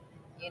 So,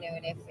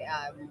 and if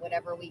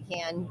whatever we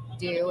can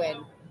do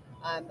and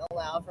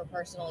allow for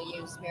personal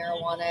use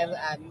marijuana,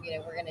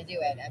 we're going to do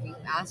it.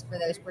 Ask for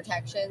those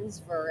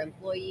protections for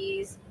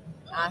employees,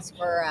 ask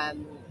for,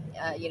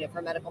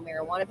 for medical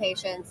marijuana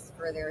patients,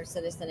 for their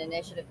citizen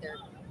initiative, their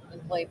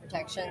employee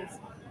protections.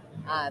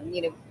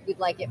 We'd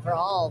like it for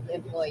all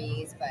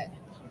employees, but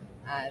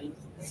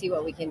see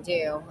what we can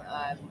do.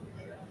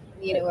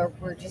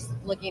 We're just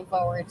looking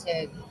forward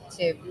to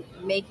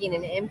making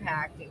an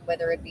impact,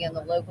 whether it be on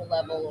the local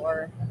level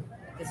or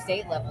at the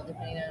state level,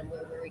 depending on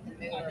where we can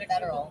move, or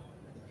federal.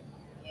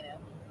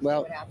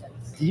 Well,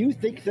 do you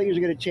think things are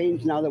going to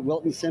change now that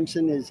Wilton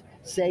Simpson is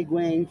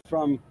segueing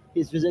from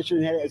his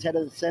position as head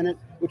of the Senate,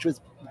 which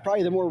was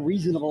probably the more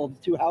reasonable of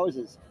the two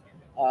houses,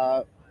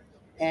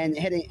 and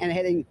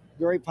heading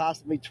very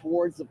possibly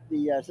towards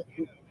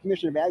the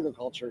Commissioner of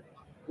Agriculture,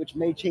 which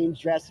may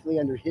change drastically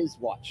under his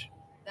watch.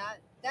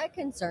 That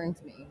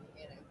concerns me.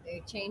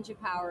 The change of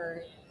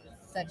power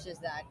such as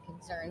that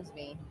concerns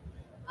me.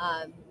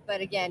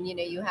 But again,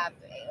 you have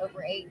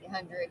over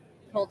 800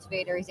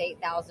 cultivators,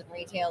 8,000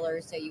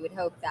 retailers, so you would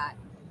hope that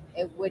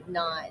it would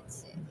not,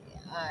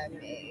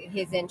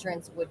 his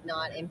entrance would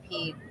not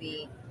impede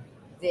the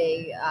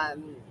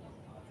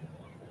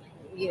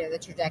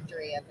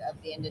trajectory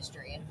of the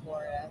industry in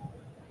Florida.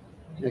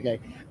 Okay.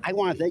 I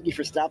want to thank you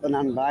for stopping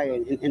on by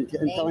and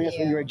telling us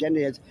what your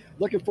agenda is.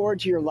 Looking forward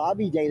to your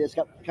lobby day this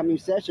coming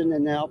session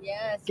and help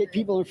get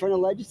people in front of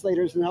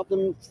legislators and help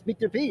them speak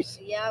their piece.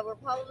 Yeah, we'll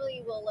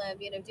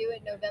do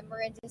it November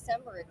and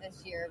December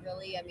this year.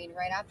 Really,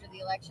 right after the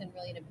election,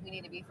 really, we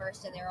need to be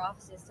first in their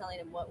offices telling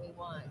them what we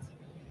want.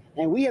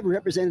 And we have a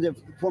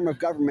representative form of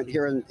government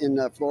here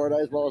in Florida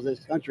as well as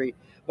this country,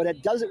 but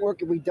it doesn't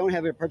work if we don't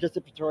have a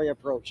participatory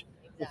approach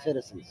to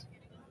citizens.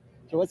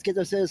 So let's get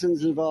the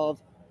citizens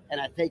involved. And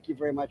I thank you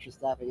very much for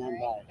stopping on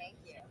by. Thank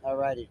you. All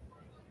righty.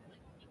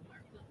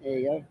 There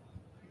you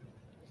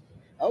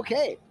go.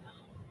 Okay.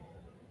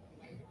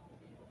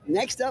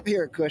 Next up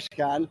here at Kush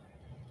Con,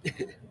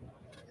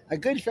 a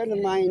good friend of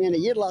mine and a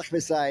Yidlach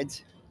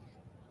besides,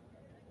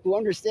 who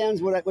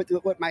understands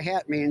what my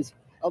hat means,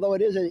 although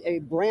it is a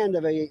brand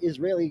of a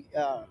Israeli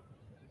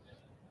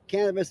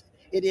cannabis.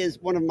 It is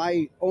one of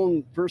my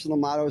own personal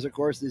mottos, of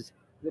course, is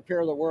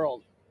repair the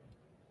world.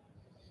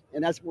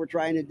 And that's what we're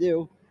trying to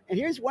do. And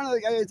here's one of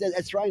the guys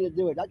that's trying to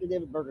do it, Dr.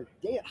 David Berger.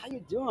 David, how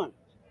you doing?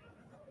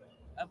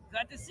 I'm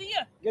glad to see you.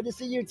 Good to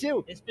see you,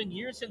 too. It's been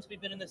years since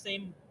we've been in the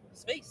same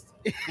space.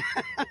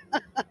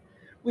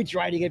 We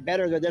try to get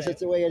better, but that's just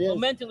the way it is. Well,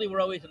 mentally,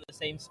 we're always in the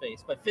same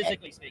space, but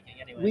physically speaking,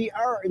 anyway. We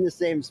are in the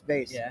same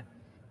space. Yeah.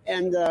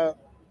 And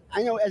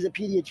I know as a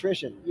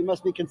pediatrician, you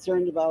must be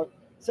concerned about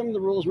some of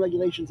the rules and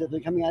regulations that are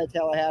coming out of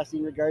Tallahassee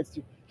in regards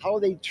to how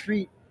they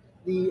treat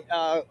the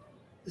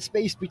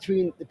space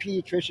between the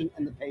pediatrician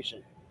and the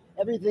patient.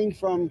 Everything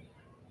from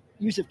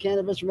use of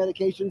cannabis for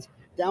medications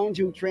down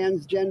to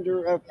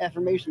transgender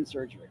affirmation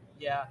surgery.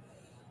 Yeah.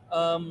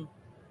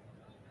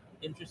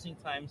 Interesting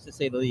times, to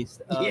say the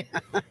least.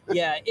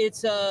 Yeah,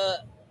 it's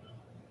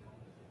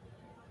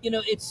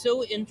it's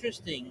so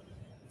interesting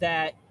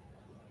that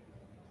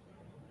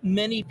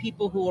many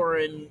people who are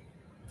in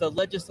the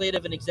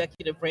legislative and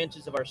executive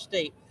branches of our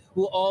state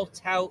who all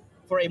tout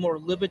for a more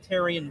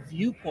libertarian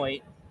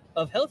viewpoint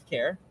of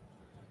healthcare,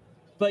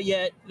 but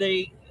yet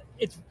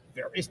it's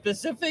very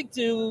specific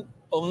to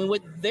only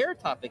what their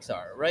topics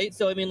are, right?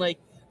 So,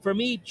 for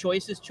me,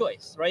 choice is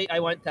choice, right? I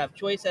want to have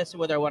choice as to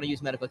whether I want to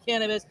use medical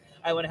cannabis.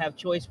 I want to have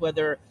choice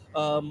whether,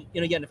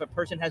 again, if a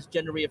person has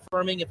gender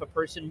reaffirming, if a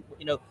person,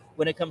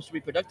 when it comes to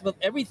reproductive health,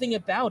 everything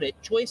about it,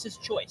 choice is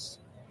choice.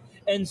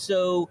 And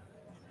so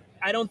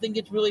I don't think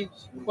it's really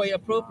quite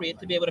appropriate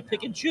to be able to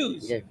pick and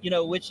choose,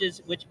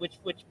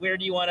 where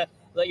do you want to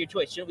let your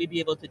choice? Shouldn't we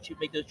be able to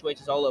make those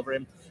choices all over?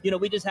 And,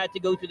 we just had to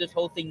go through this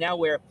whole thing now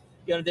where,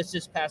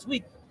 this past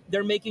week,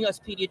 they're making us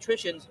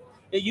pediatricians.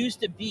 It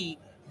used to be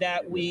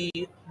that we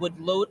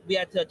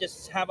had to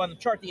just have on the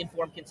chart the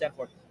informed consent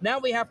form. Now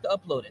we have to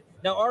upload it.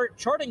 Now our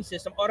charting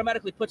system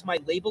automatically puts my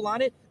label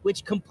on it,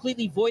 which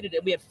completely voided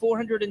it. We had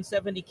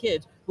 470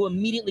 kids who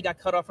immediately got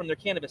cut off from their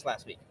cannabis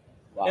last week.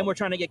 Wow. And we're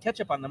trying to get catch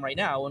up on them right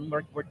now, and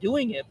we're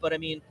doing it. But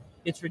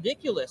it's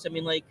ridiculous.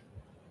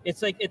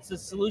 It's a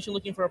solution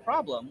looking for a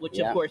problem, which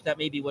of course that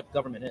may be what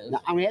government is.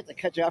 Now, I'm going to have to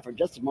cut you off for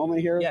just a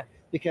moment here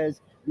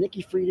because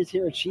Nikki Fried is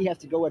here and she has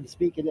to go and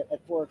speak at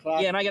 4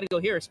 o'clock. Yeah, and I got to go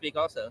here and speak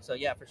also. So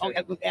yeah, for sure.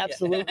 Oh,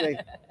 absolutely.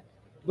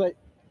 But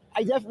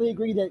I definitely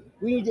agree that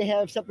we need to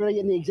have somebody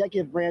in the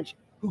executive branch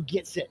who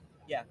gets it.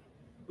 Yeah,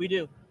 we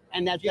do.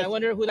 And I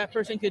wonder who that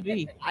person could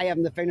be. I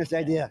haven't the faintest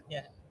idea.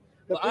 Yeah.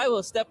 Well, I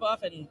will step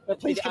off and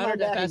please come on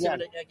back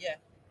again. Yeah.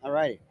 All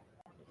righty.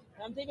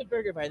 I'm David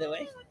Berger, by the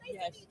way.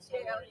 Yes. I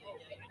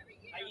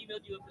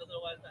emailed you a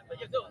little while back, but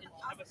go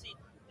have a seat.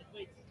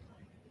 Wait.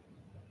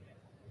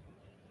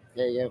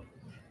 There you go.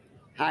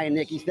 Hi,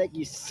 Nikki. Thank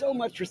you so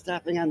much for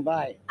stopping on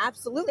by.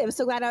 Absolutely. I'm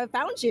so glad I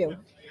found you.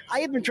 I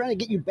have been trying to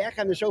get you back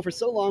on the show for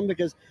so long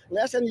because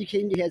last time you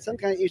came, you had some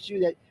kind of issue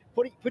that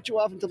put you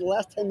off until the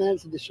last 10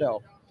 minutes of the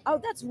show. Oh,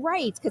 that's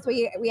right. Because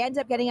we ended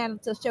up getting on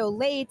the show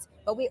late,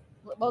 but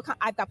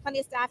I've got plenty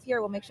of staff here.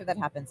 We'll make sure that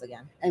happens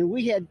again. And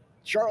we had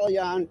Charlie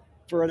on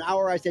for an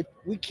hour. I said,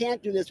 we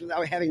can't do this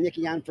without having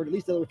Nikki on for at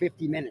least another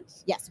 50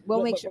 minutes. Yes,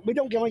 we'll make sure. We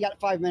only got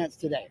 5 minutes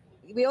today.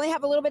 We only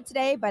have a little bit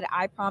today, but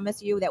I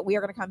promise you that we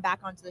are going to come back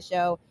onto the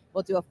show.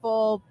 We'll do a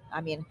full, I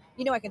can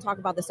talk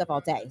about this stuff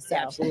all day. So.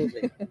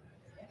 Absolutely.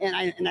 and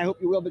I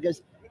hope you will,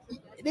 because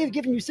they've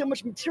given you so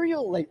much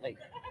material lately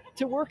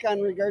to work on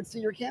in regards to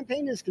your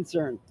campaign is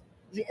concerned.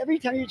 See, every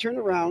time you turn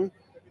around,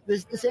 the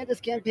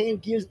DeSantis campaign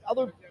gives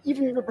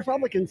even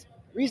Republicans,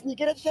 reason to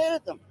get upset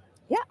at them.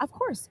 Yeah, of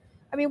course.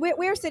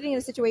 We're sitting in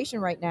a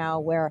situation right now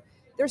where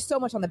there's so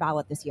much on the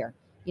ballot this year.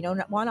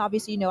 One,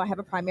 obviously, I have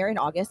a primary in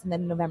August and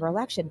then the November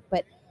election.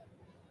 But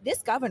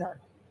this governor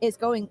is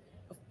going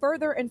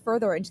further and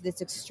further into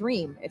this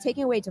extreme,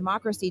 taking away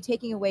democracy,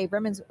 taking away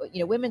women's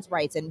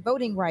rights and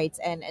voting rights,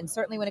 and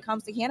certainly when it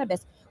comes to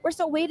cannabis, we're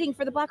still waiting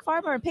for the black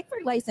farmer and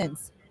Pickford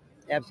license.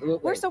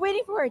 Absolutely. We're still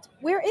waiting for it.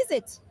 Where is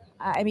it?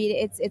 I mean,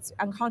 it's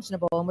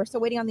unconscionable, and we're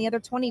still waiting on the other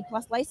 20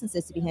 plus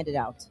licenses to be handed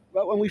out.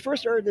 Well, when we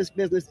first started this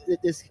business,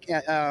 this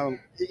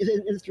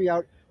industry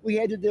out, we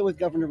had to deal with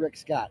Governor Rick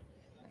Scott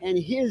and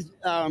his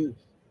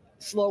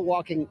slow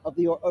walking of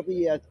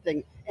the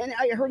thing. And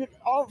I heard it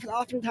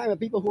oftentimes of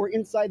people who were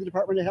inside the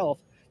Department of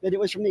Health that it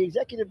was from the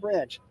executive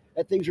branch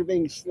that things were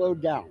being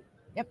slowed down.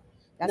 Yep,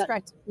 that's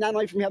correct. Not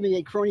only from having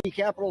a crony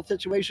capital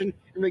situation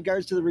in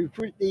regards to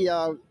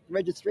the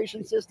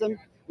registration system,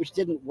 which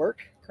didn't work.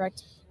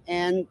 Correct.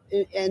 And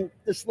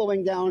the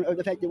slowing down of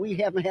the fact that we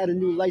haven't had a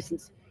new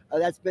license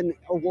that's been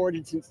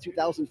awarded since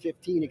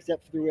 2015,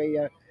 except through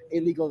a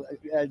legal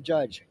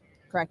judge.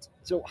 Correct.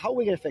 So how are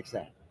we going to fix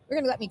that? We're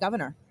going to let me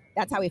governor.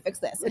 That's how we fix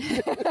this.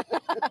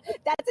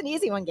 That's an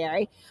easy one,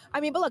 Gary. I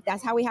mean, but look,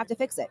 that's how we have to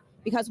fix it,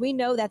 because we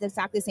know that's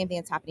exactly the same thing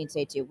that's happening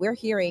today too. We're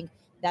hearing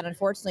that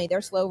unfortunately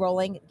they're slow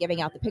rolling,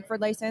 giving out the Pickford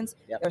license.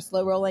 Yep. They're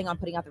slow rolling on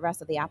putting out the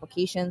rest of the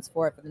applications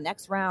for the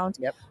next round.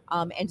 Yep.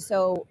 And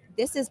so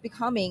this is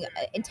becoming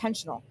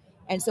intentional.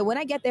 And so when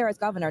I get there as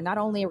governor, not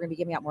only are we going to be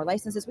giving out more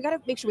licenses, we got to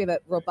make sure we have a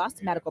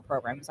robust medical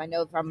program. Because I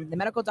know from the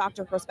medical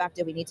doctor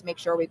perspective, we need to make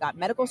sure we've got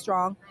medical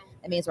strong.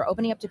 That means we're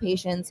opening up to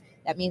patients.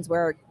 That means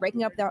we're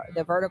breaking up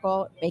the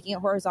vertical, making it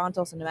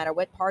horizontal. So no matter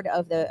what part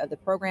of the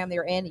program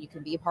they're in, you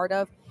can be a part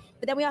of.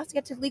 But then we also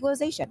get to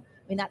legalization.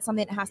 I mean, that's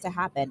something that has to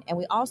happen. And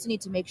we also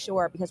need to make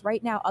sure, because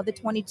right now of the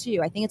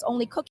 22, I think it's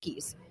only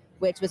Cookies,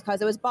 which was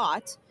because it was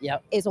bought,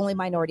 Yep. is only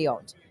minority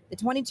owned. The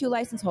 22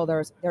 license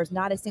holders, there's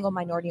not a single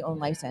minority-owned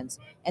license,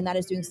 and that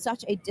is doing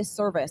such a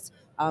disservice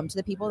to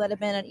the people that have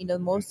been,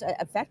 most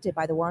affected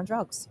by the war on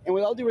drugs. And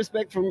with all due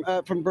respect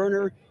from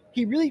Berner,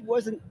 he really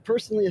wasn't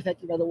personally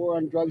affected by the war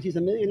on drugs. He's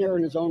a millionaire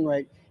in his own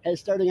right. Has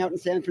starting out in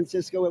San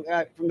Francisco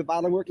from the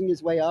bottom, working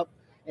his way up,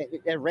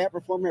 at rap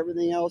reform and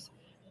everything else.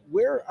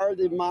 Where are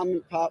the mom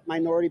and pop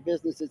minority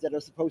businesses that are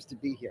supposed to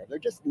be here? They're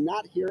just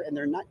not here, and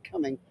they're not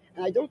coming.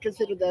 And I don't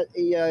consider that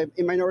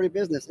a minority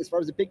business. As far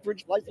as the Big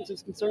Bridge license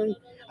is concerned,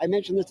 I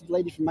mentioned this to the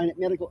lady from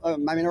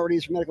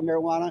minorities for medical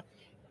marijuana.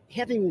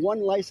 Having one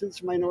license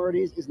for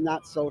minorities is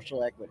not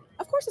social equity.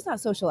 Of course it's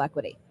not social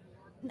equity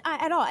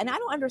at all. And I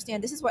don't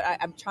understand. This is what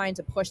I'm trying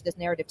to push this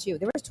narrative to.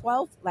 There was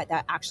 12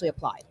 that actually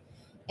applied.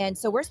 And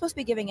so we're supposed to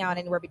be giving out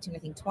anywhere between, I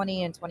think,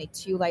 20 and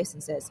 22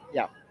 licenses.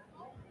 Yeah.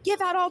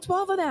 Give out all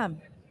 12 of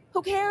them.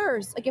 Who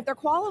cares? Like, if they're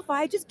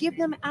qualified, just give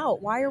them out.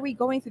 Why are we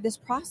going through this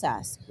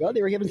process? Well,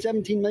 they were given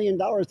 $17 million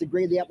to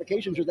grade the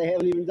applications, which they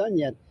haven't even done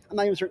yet. I'm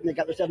not even certain they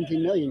got their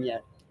 $17 million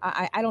yet.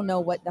 I don't know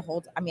what the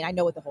hold. I mean, I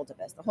know what the holdup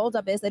is. The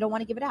holdup is they don't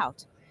want to give it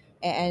out.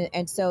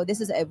 And so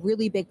this is a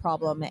really big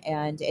problem,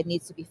 and it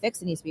needs to be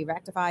fixed. It needs to be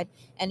rectified.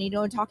 And,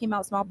 talking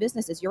about small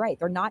businesses, you're right.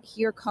 They're not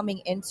here coming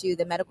into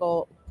the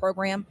medical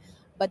program,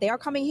 but they are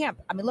coming here.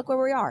 I mean, look where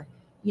we are.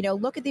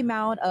 Look at the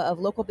amount of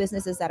local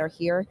businesses that are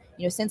here.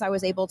 Since I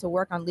was able to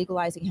work on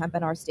legalizing hemp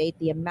in our state,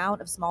 the amount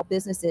of small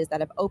businesses that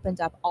have opened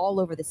up all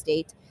over the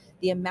state,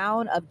 the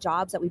amount of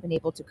jobs that we've been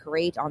able to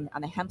create on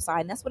the hemp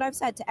side. And that's what I've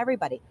said to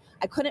everybody.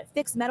 I couldn't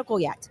fix medical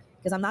yet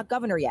because I'm not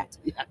governor yet,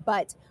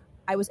 but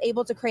I was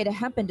able to create a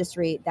hemp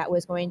industry that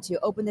was going to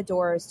open the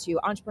doors to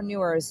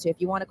entrepreneurs, to if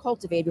you want to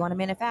cultivate, if you want to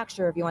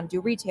manufacture, if you want to do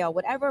retail,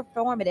 whatever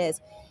form it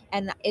is.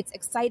 And it's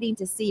exciting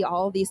to see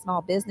all of these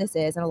small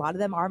businesses, and a lot of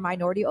them are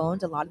minority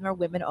owned, a lot of them are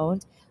women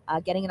owned,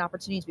 getting an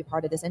opportunity to be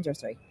part of this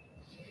industry.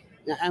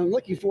 Now, I'm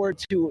looking forward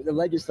to the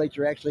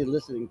legislature actually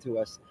listening to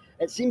us.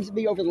 It seems to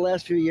be over the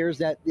last few years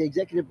that the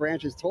executive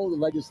branch has told the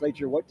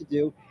legislature what to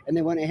do, and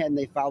they went ahead and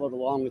they followed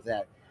along with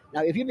that.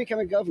 Now, if you become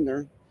a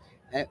governor,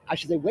 I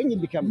should say when you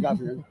become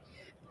governor,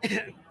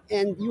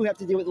 and you have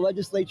to deal with the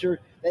legislature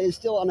that is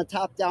still on a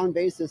top-down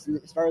basis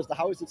as far as the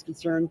House is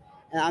concerned,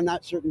 and I'm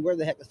not certain where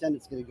the heck the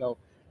Senate's going to go.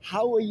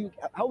 How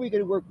are we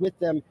going to work with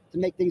them to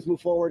make things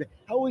move forward?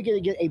 How are we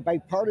going to get a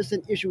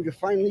bipartisan issue to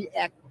finally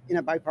act in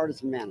a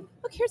bipartisan manner?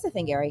 Look, here's the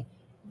thing, Gary.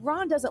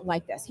 Ron doesn't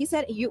like this. He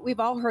said, we've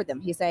all heard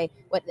them. He say,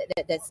 what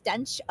the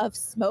stench of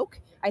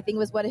smoke, I think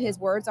was what his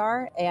words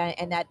are,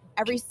 and that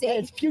every state...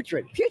 It's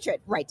putrid.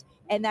 Putrid, right.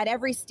 And that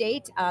every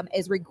state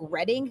is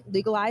regretting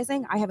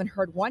legalizing. I haven't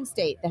heard one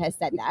state that has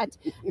said that,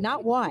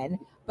 not one.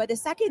 But the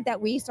second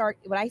that we start,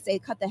 what I say,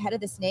 cut the head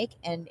of the snake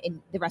and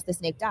the rest of the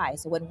snake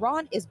dies. So when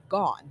Ron is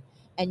gone,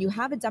 and you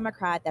have a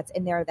Democrat that's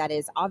in there that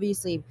is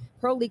obviously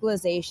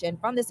pro-legalization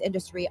from this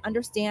industry,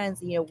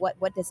 understands,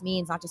 what this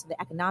means, not just on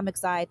the economic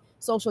side,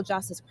 social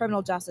justice,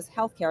 criminal justice,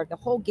 healthcare, the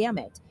whole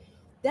gamut.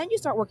 Then you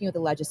start working with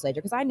the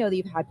legislature, because I know that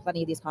you've had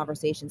plenty of these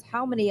conversations.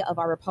 How many of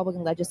our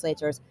Republican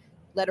legislators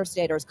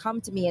come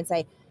to me and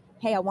say,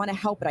 hey, I want to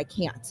help, but I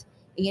can't.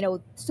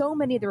 So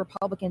many of the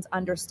Republicans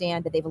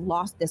understand that they've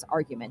lost this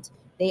argument.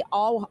 They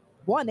all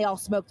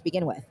smoke to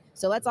begin with.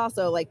 So let's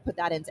also put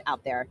that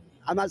out there.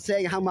 I'm not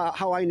saying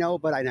how I know,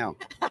 but I know.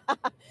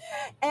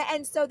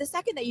 and so the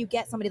second that you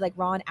get somebody like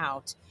Ron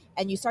out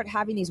and you start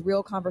having these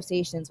real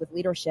conversations with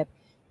leadership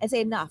and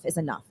say enough is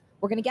enough.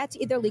 We're going to get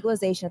to either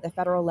legalization at the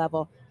federal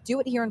level, do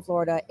it here in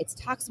Florida. It's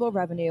taxable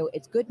revenue.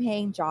 It's good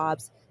paying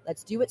jobs.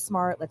 Let's do it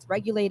smart. Let's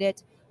regulate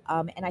it.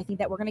 And I think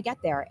that we're going to get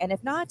there. And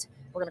if not,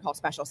 we're going to call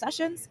special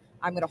sessions.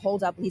 I'm going to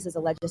hold up pieces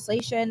of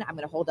legislation. I'm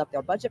going to hold up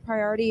their budget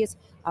priorities.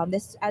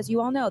 This, as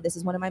you all know, this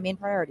is one of my main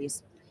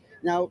priorities.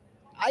 Now,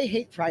 I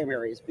hate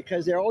primaries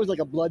because they're always like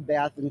a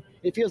bloodbath, and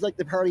it feels like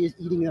the party is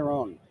eating their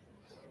own,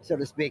 so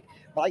to speak.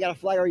 But I got a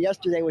flyer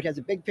yesterday which has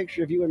a big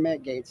picture of you and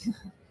Matt Gaetz.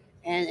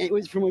 And it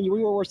was from when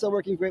we were still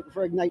working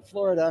for Ignite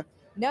Florida.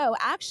 No,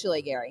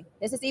 actually, Gary,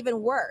 this is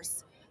even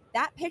worse.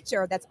 That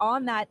picture that's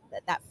on that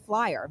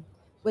flyer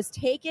was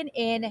taken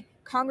in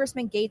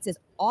Congressman Gates'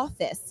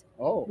 office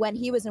when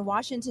he was in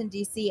Washington,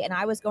 D.C., and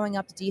I was going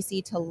up to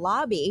D.C. to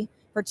lobby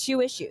for two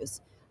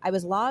issues. I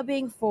was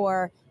lobbying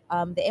for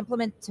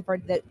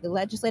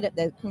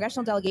the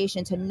congressional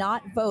delegation to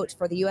not vote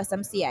for the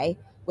USMCA,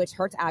 which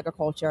hurts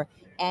agriculture,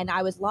 and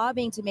I was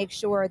lobbying to make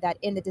sure that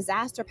in the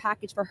disaster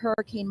package for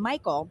Hurricane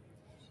Michael,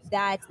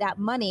 that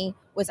money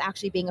was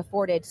actually being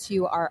afforded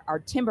to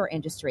our timber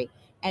industry.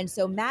 And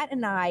so Matt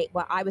and I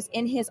was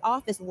in his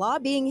office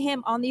lobbying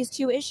him on these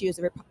two issues,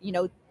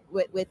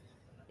 with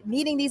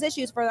needing these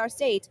issues for our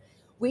state.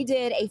 We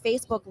did a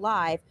Facebook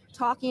Live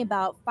talking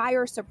about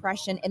fire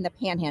suppression in the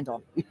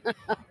Panhandle.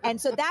 And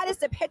so that is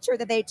the picture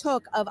that they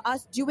took of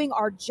us doing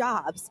our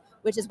jobs,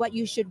 which is what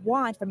you should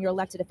want from your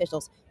elected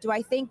officials. Do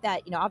I think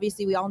that,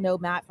 obviously we all know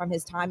Matt from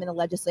his time in the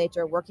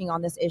legislature working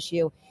on this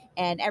issue,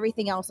 and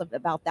everything else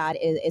about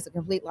that is a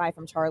complete lie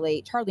from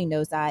Charlie. Charlie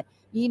knows that.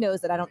 He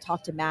knows that I don't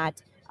talk to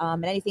Matt.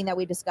 And anything that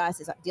we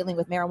discuss is dealing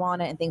with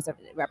marijuana and things that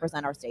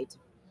represent our state.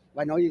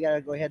 Well, I know you got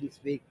to go ahead and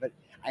speak, but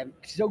I'm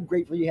so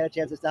grateful you had a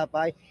chance to stop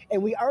by.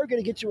 And we are going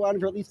to get you on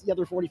for at least the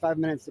other 45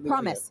 minutes.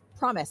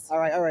 Promise. All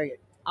right.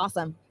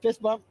 Awesome.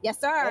 Fist bump? Yes,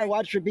 sir. And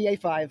watch for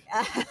BA5.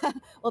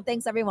 Well,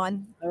 thanks,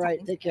 everyone. All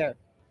right, take care.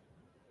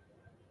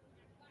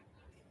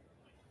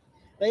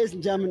 Ladies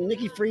and gentlemen,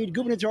 Nikki Fried,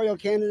 gubernatorial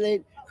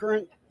candidate,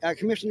 current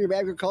Commissioner of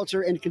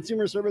Agriculture and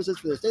Consumer Services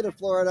for the state of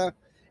Florida,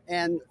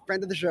 and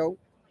friend of the show,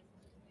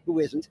 who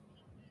isn't.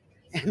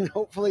 And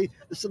hopefully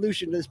the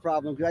solution to this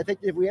problem, because I think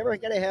if we ever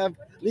got to have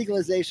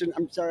legalization,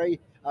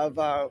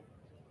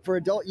 for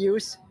adult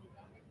use,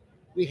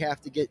 we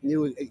have to get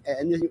new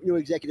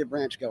executive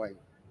branch going.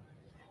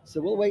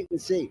 So we'll wait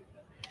and see.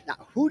 Now,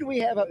 who do we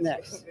have up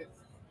next?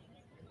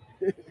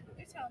 You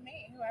tell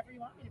me, whoever you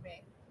want me to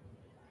be.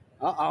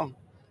 Uh-oh.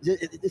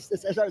 This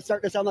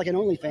starting to sound like an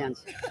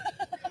OnlyFans.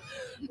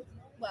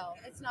 Well,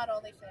 it's not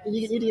OnlyFans.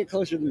 You need to get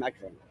closer to the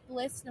microphone.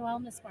 Bliss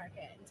Wellness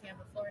Market in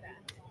Tampa, Florida.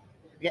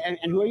 Okay,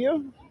 and who are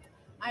you?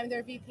 I'm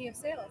their VP of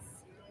Sales.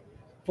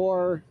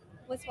 For?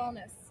 Bliss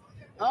Wellness.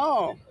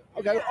 Oh,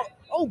 okay. Yeah.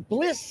 Oh,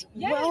 Bliss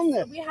Yes,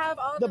 Wellness. we have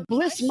all the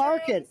Bliss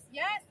Market.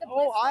 Yes, the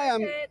Bliss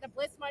Market, the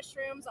Bliss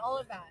mushrooms, all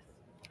of that.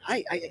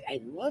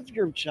 I love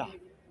your shop.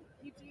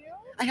 You do?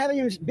 I haven't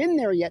even been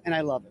there yet, and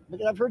I love it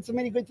because I've heard so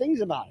many good things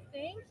about it.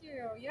 Thank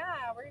you. Yeah,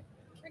 we're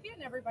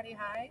getting everybody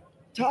high.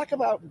 Talk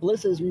about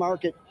Bliss's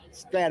market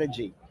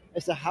strategy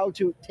as to how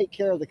to take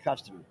care of the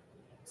customer.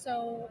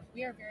 So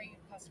we are very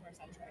customer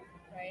centric,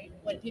 right?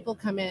 When people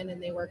come in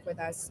and they work with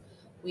us,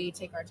 we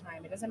take our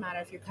time. It doesn't matter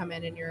if you come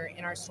in and you're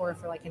in our store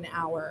for like an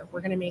hour.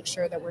 We're going to make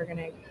sure that we're going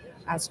to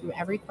ask you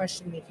every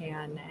question we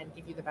can and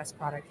give you the best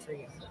product for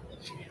you.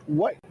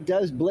 What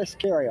does Bliss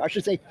carry? I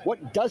should say,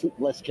 what doesn't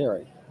Bliss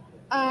carry?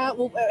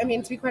 Well, I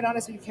mean, to be quite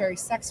honest, we carry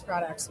sex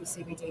products with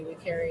CBD. We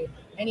carry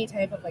any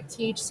type of like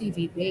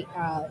THC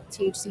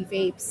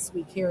vapes.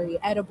 We carry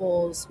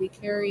edibles. We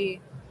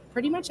carry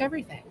pretty much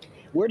everything.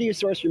 Where do you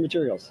source your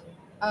materials?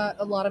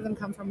 A lot of them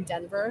come from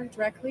Denver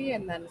directly,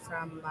 and then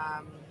from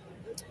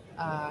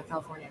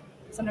California,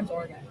 sometimes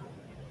Oregon.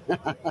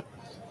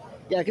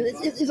 Yeah,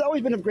 because it's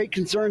always been of great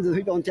concern to the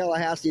people in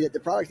Tallahassee that the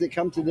products that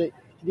come to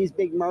these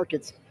big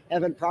markets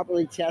haven't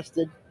properly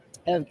tested,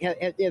 have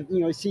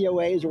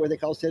COAs, or what they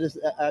call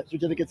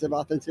certificates of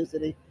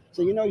authenticity.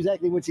 So you know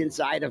exactly what's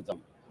inside of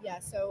them. Yeah,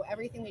 so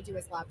everything we do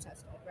is lab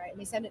tested, right? And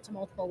we send it to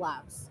multiple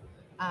labs.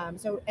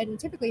 And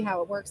typically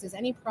how it works is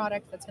any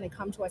product that's going to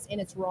come to us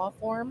in its raw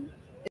form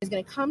is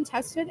going to come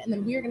tested, and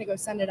then we're going to go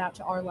send it out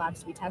to our labs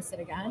to be tested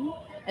again,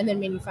 and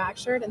then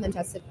manufactured, and then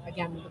tested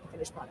again with the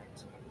finished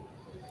product.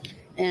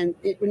 And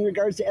in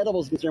regards to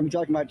edibles concern, we're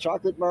talking about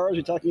chocolate bars,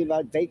 we're talking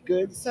about baked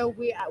goods. So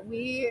we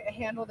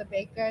handle the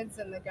baked goods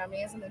and the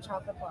gummies and the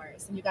chocolate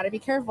bars, and you got to be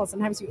careful.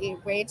 Sometimes you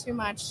eat way too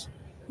much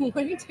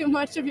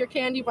of your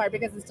candy bar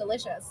because it's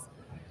delicious.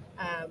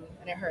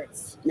 And it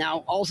hurts.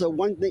 Now, also,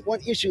 one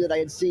issue that I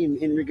had seen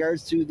in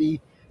regards to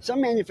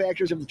some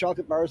manufacturers of the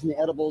chocolate bars and the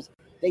edibles,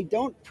 they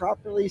don't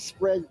properly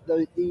spread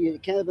the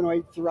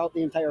cannabinoid throughout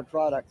the entire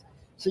product.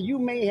 So you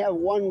may have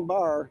one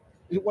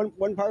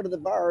part of the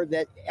bar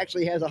that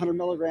actually has 100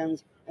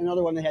 milligrams and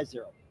another one that has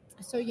 0.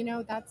 So,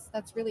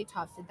 that's really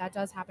tough. That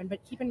does happen. But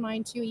keep in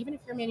mind, too, even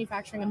if you're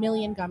manufacturing 1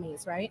 million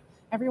gummies, right?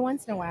 Every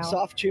once in a while.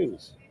 Soft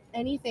chews.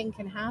 Anything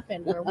can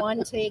happen where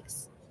one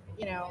takes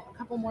a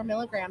couple more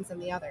milligrams than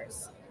the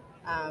others.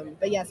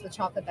 But yes, with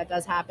chocolate that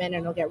does happen, and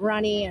it'll get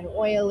runny and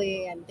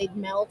oily, and they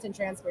melt in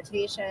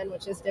transportation,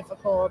 which is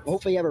difficult.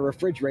 Hopefully, you have a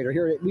refrigerator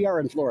here. We are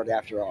in Florida,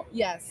 after all.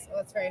 Yes,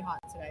 well, it's very hot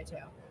today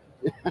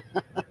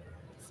too.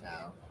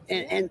 So.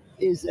 And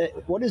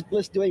what is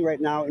Bliss doing right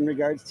now in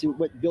regards to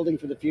what building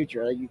for the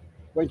future? Are you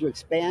going to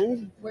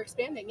expand? We're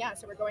expanding, yeah.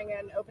 So we're going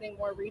and opening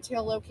more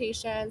retail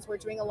locations. We're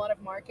doing a lot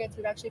of markets.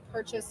 We've actually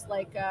purchased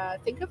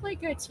think of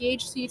like a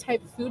THC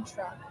type food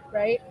truck,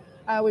 right?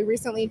 We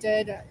recently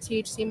did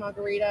THC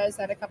margaritas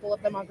at a couple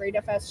of the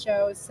Margarita Fest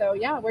shows. So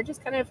yeah, we're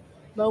just kind of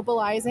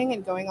mobilizing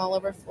and going all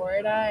over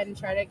Florida and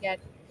try to get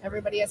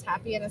everybody as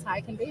happy and as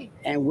high can be.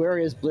 And where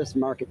is Bliss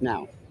Market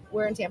now?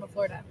 We're in Tampa,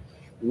 Florida.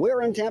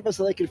 We're in Tampa,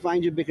 so they can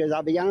find you, because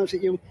I'll be honest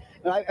with you,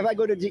 if I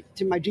go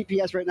to my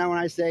GPS right now and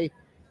I say,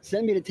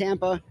 send me to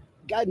Tampa,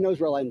 God knows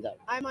where I'll end up.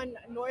 I'm on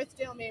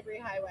Northdale Mabry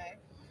Highway.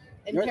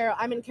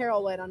 I'm in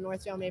Carrollwood on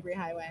Northdale Mabry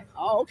Highway.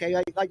 Oh,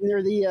 okay. Like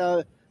near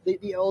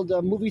the old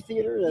movie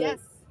theater? Yes.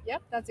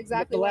 Yep, that's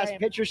exactly the where last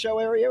picture show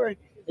area. Where it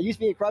used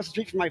to be across the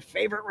street from my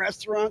favorite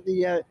restaurant,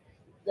 the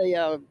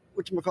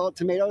whatchamacallit,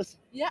 Tomatoes.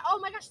 Yeah, oh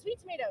my gosh, Sweet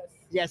Tomatoes.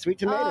 Yeah, Sweet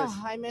Tomatoes.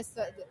 Oh, I missed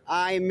that.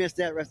 I missed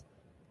that restaurant.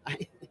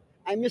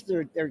 I missed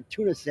their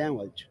tuna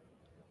sandwich.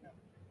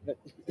 But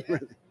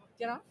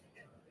Get off?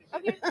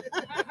 Okay.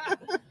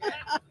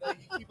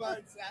 Keep on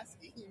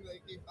asking,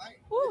 like, keep fine.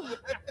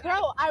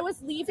 Bro, I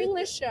was leaving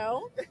the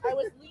show. And he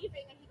goes, "You're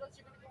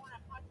gonna go on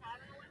a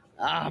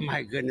podcast." Oh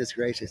my goodness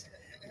gracious!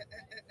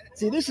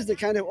 See, this is the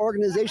kind of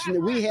organization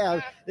that we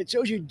have that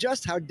shows you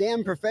just how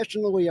damn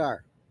professional we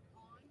are.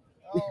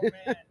 Oh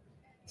man.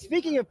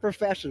 Speaking of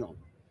professional,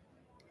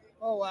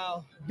 Oh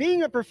wow.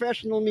 being a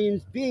professional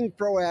means being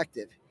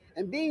proactive,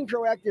 and being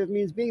proactive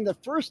means being the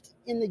first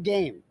in the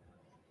game.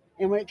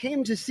 And when it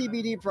came to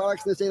CBD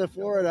products in the state of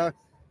Florida,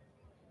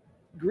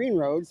 Green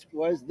Roads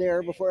was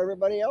there before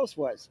everybody else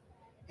was.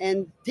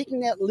 And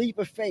taking that leap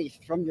of faith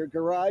from your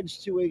garage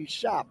to a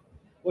shop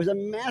was a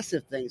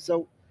massive thing.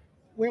 So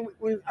when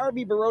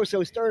RB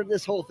Barroso started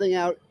this whole thing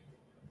out,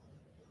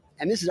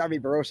 and this is RB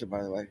Barroso,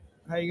 by the way.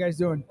 How you guys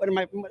doing? One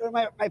of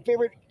my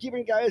favorite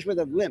Cuban guys with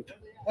a limp.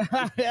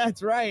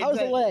 That's right. How's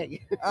the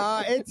leg?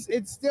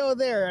 It's still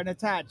there and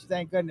attached,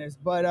 thank goodness.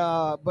 But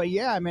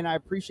yeah, I mean, I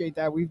appreciate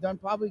that. We've done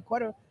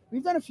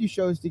a few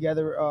shows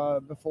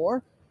together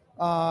before.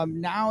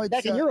 Now it's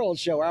back in your old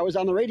show where I was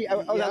on the radio.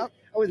 I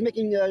was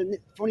making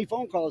phony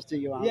phone calls to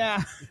you.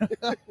 Yeah.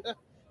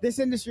 This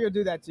industry will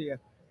do that to you.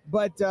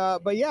 But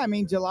yeah, I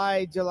mean,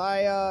 July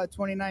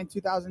 29,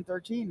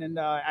 2013, and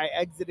I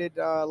exited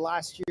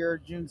last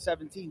year, June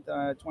 17th,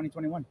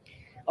 2021.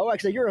 Oh,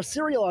 actually, you're a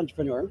serial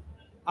entrepreneur.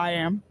 I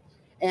am.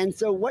 And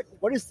so what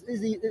is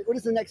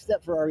the next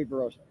step for RB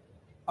Barroso?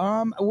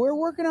 We're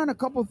working on a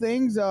couple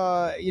things.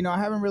 I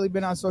haven't really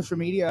been on social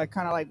media. I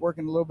kind of like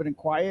working a little bit in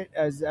quiet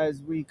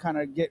as we kind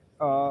of get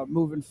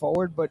moving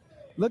forward. But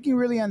looking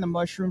really on the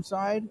mushroom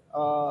side,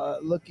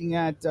 looking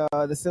at the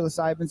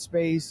psilocybin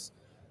space,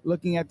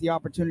 looking at the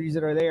opportunities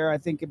that are there. I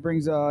think it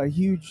brings a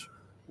huge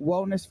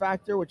wellness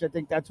factor, which I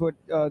think that's what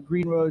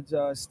Green Road's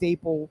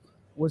staple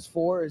was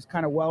for, is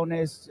kind of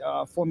wellness,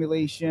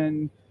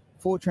 formulation,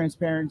 full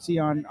transparency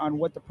on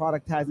what the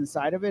product has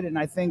inside of it. And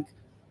I think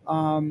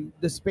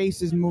the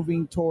space is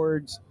moving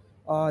towards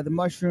the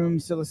mushroom,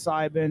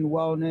 psilocybin,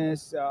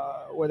 wellness,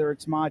 whether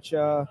it's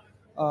matcha,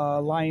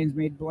 lion's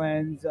made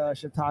blends,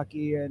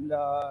 shiitake,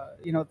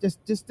 and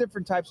just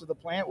different types of the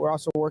plant. We're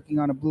also working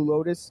on a blue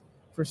lotus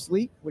for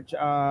sleep, which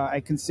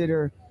I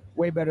consider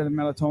way better than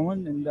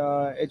melatonin, and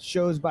it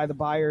shows by the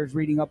buyers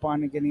reading up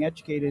on and getting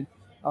educated.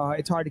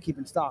 It's hard to keep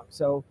in stock,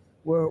 so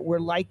we're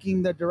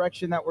liking the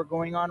direction that we're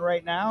going on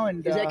right now.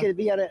 And is that going to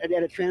be at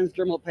a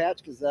transdermal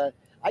patch? Because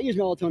I use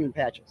melatonin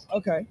patches.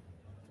 Okay.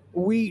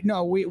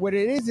 What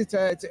it is, it's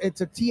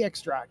a tea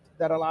extract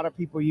that a lot of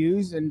people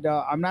use, and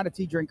I'm not a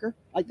tea drinker.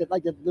 Like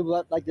the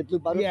blue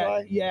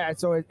butterfly. Yeah.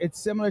 So it's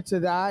similar to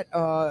that,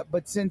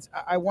 but since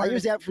I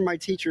use that for my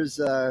teacher's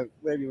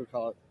whatever you would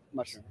call it,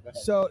 mushroom.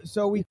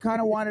 So we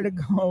kind of wanted to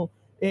go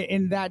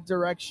in that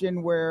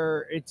direction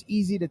where it's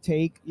easy to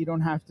take. You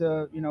don't have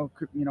to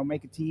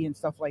make a tea and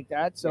stuff like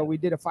that. So we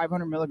did a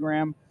 500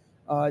 milligram,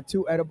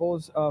 2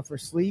 edibles for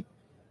sleep.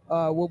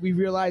 What we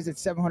realized at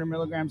 700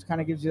 milligrams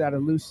kind of gives you that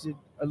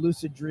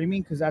lucid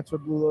dreaming, because that's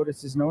what Blue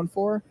Lotus is known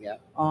for. Yeah.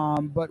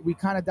 But we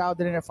kind of dialed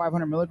it in at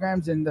 500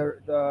 milligrams, and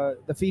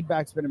the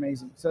feedback's been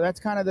amazing. So that's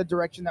kind of the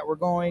direction that we're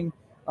going.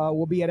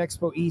 We'll be at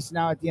Expo East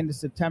now at the end of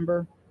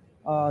September,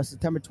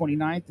 September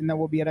 29th, and then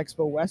we'll be at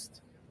Expo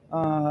West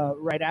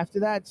right after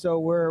that. So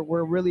we're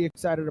really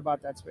excited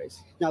about that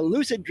space. Now,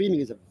 lucid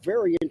dreaming is a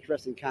very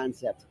interesting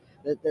concept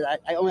that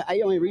I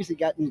only recently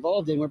got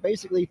involved in, where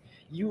basically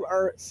you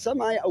are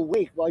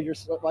semi-awake while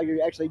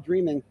you're actually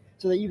dreaming,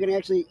 so that you can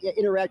actually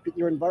interact with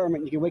your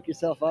environment. You can wake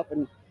yourself up,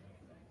 and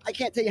I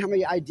can't tell you how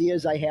many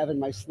ideas I have in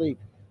my sleep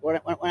when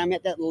I'm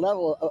at that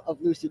level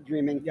of lucid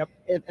dreaming. Yep.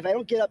 If I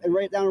don't get up and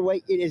write it down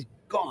right, it is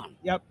gone.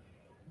 Yep.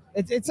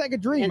 It's like a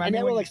dream. And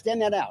that will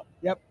extend that out.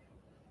 Yep.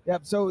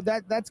 So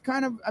that's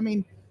kind of,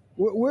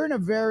 we're in a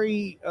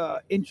very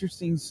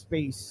interesting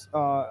space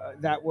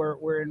that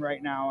we're in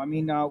right now. I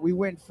mean, we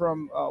went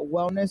from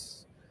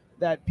wellness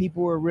that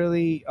people were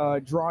really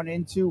drawn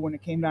into when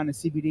it came down to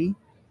CBD.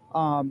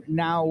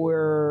 Now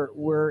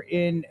we're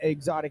in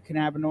exotic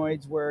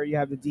cannabinoids where you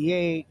have the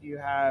D8, you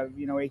have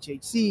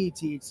HHC,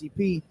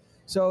 THCP.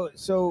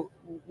 So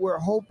we're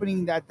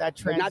hoping that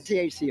But not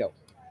THCO.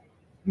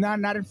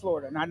 not in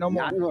Florida, not no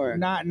more, Not in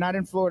Florida. not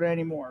in Florida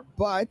anymore.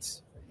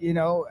 But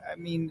I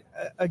mean,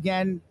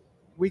 again,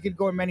 we could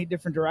go in many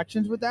different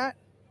directions with that.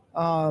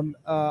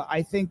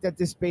 I think that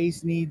this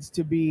space needs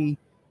to be.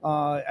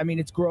 I mean,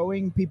 it's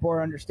growing. People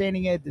are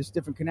understanding it. There's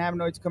different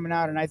cannabinoids coming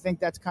out, and I think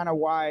that's kind of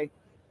why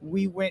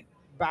we went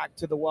back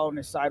to the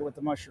wellness side with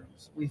the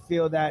mushrooms. We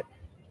feel that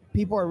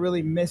people are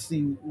really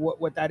missing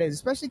what that is,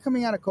 especially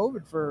coming out of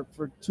COVID for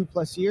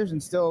 2+ years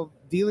and still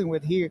dealing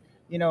with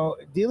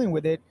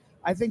it.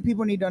 I think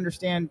people need to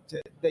understand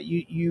that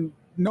you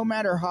no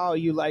matter how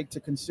you like to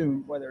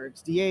consume, whether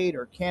it's D8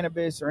 or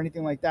cannabis or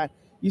anything like that,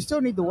 you still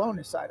need the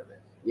wellness side of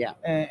it. Yeah.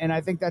 And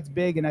I think that's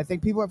big, and I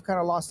think people have kind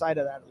of lost sight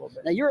of that a little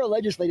bit. Now, you're a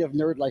legislative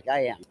nerd like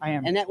I am. I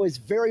am. And that was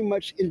very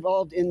much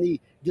involved in the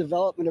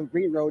development of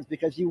green roads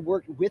because you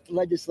worked with the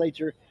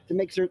legislature to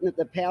make certain that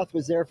the path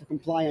was there for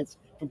compliance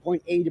from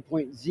point A to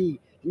point Z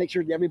to make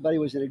sure that everybody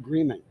was in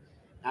agreement.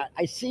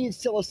 I see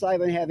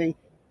psilocybin having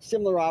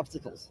similar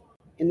obstacles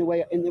in the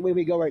way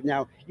we go right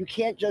now. You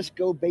can't just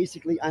go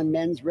basically on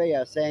mens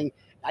rea saying,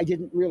 I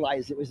didn't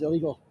realize it was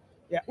illegal.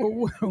 Yeah.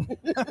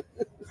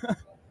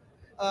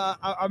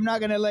 I'm not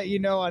going to let you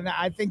know. And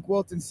I think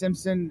Wilton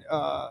Simpson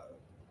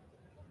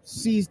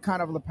sees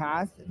kind of the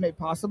path,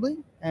 possibly.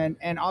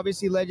 And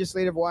obviously,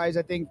 legislative wise,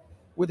 I think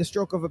with a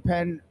stroke of a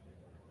pen,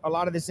 a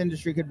lot of this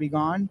industry could be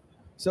gone.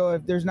 So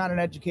if there's not an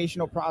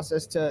educational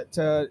process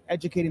to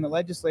educating the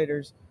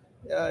legislators,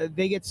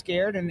 they get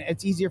scared, and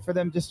it's easier for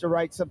them just to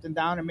write something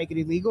down and make it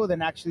illegal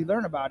than actually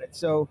learn about it.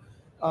 So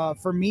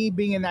for me,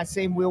 being in that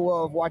same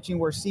wheel of watching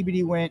where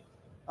CBD went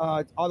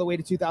all the way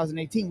to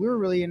 2018, we were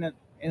really in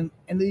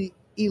the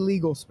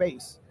illegal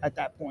space at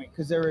that point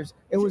because it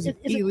was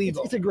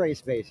illegal. It's a gray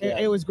space. Yeah.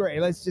 It was gray.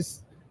 Let's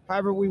just,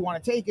 however we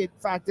want to take it.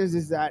 Fact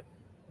is that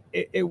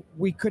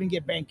we couldn't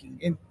get banking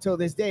until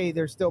this day.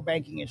 There's still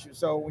banking issues.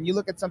 So when you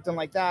look at something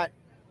like that,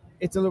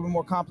 it's a little bit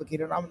more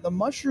complicated. On the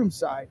mushroom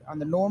side, on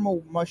the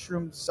normal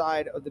mushroom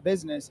side of the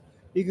business,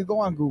 you could go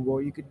on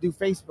Google, you could do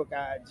Facebook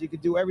ads, you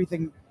could do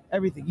everything.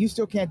 You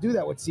still can't do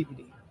that with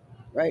CBD.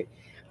 Right.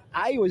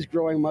 I was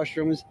growing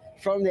mushrooms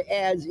from the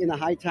ads in the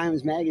High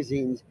Times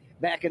magazines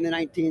back in the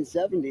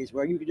 1970s,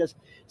 where you could just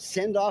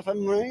send off a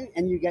money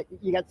and you got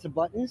some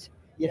buttons.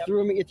 You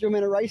threw them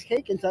in a rice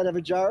cake inside of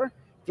a jar,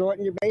 throw it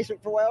in your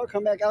basement for a while,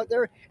 come back out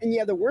there, and you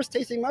have the worst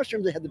tasting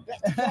mushrooms that had the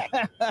best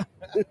effect.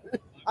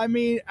 I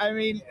mean,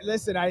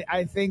 listen,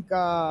 I think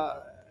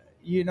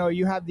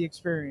you have the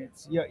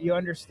experience, you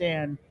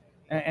understand,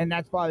 and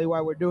that's probably why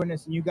we're doing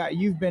this. And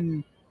you've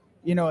been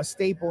a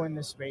staple in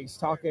this space,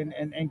 talking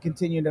and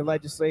continue to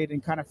legislate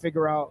and kind of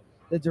figure out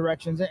the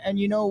directions and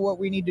what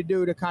we need to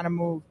do to kind of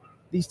move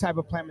these type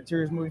of plant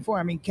materials moving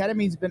forward. I mean,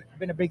 ketamine's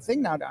been a big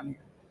thing now down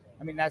here.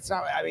 I mean,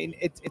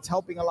 it's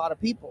helping a lot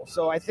of people.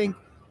 So I think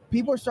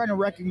people are starting to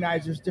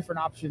recognize there's different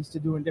options to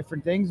doing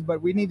different things,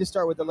 but we need to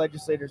start with the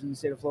legislators in the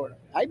state of Florida.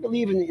 I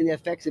believe in the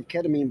effects of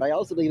ketamine, but I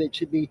also believe it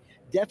should be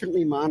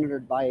definitely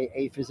monitored by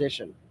a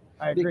physician.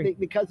 I agree.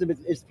 Because of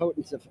its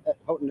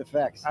potent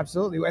effects.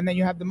 Absolutely. And then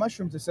you have the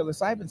mushrooms, the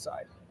psilocybin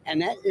side.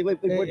 And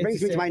what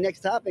brings me to my next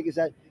topic is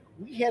that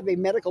we have a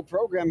medical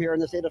program here in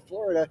the state of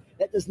Florida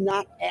that does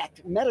not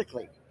act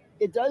medically.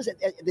 It does at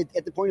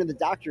the point of the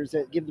doctors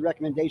that give the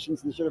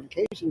recommendations and the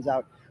certifications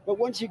out. But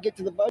once you get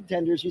to the bud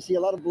tenders, you see a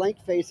lot of blank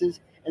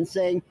faces and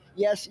saying,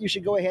 yes, you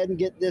should go ahead and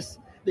get this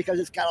because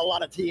it's got a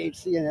lot of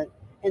THC in it.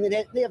 And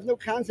they have no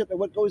concept of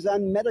what goes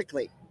on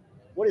medically,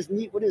 what is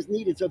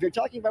needed. So if you're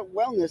talking about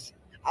wellness,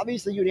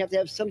 obviously you'd have to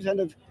have some kind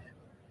of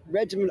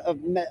regimen of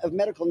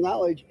medical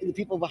knowledge in the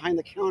people behind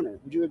the counter.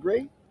 Would you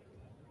agree?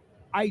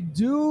 I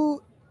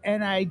do,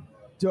 and I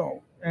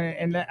don't.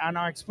 And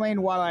I'll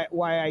explain why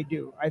I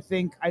do. I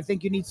think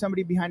you need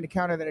somebody behind the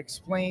counter that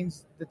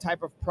explains the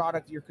type of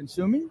product you're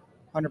consuming,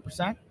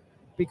 100%,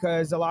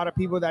 because a lot of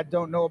people that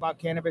don't know about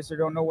cannabis or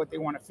don't know what they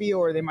want to feel,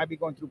 or they might be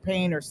going through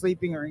pain or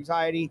sleeping or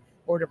anxiety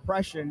or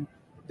depression,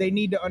 they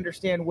need to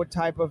understand what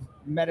type of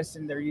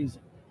medicine they're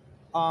using.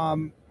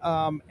 And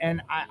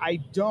I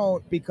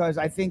don't, because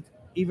I think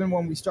even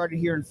when we started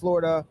here in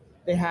Florida,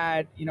 they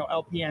had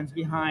LPNs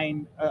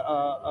behind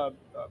a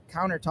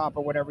countertop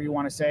or whatever you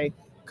want to say.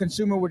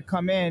 Consumer would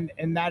come in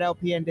and that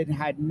LPN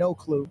had no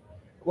clue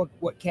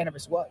what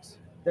cannabis was.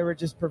 They were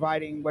just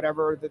providing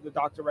whatever the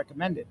doctor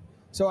recommended.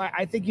 So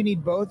I think you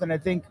need both. And I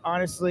think,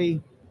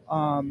 honestly,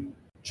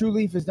 True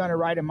Leaf has done it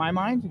right in my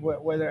mind,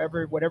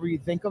 whatever you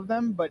think of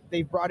them. But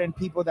they've brought in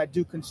people that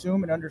do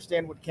consume and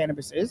understand what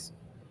cannabis is.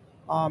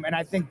 And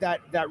I think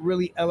that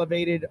really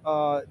elevated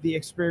the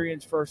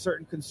experience for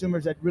certain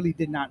consumers that really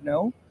did not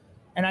know.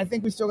 And I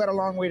think we still got a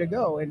long way to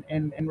go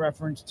in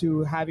reference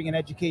to having an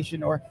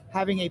education or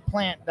having a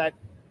plant that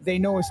they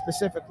know it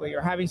specifically,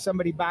 or having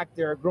somebody back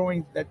there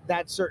growing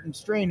that certain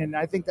strain. And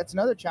I think that's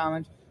another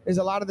challenge, is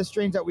a lot of the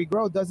strains that we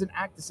grow doesn't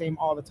act the same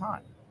all the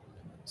time.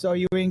 So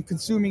you're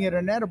consuming it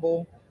an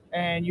edible,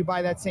 and you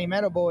buy that same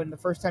edible, and the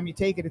first time you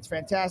take it, it's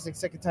fantastic.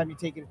 Second time you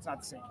take it, it's not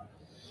the same.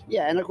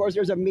 Yeah, and of course,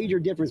 there's a major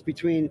difference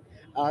between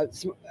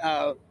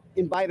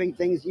imbibing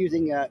things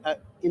using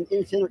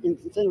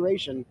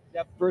incineration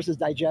versus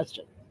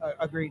digestion.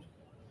 Agreed.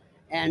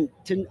 And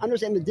to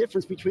understand the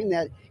difference between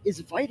that is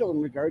vital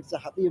in regards to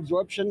how the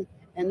absorption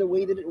and the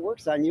way that it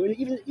works on you. And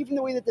even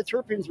the way that the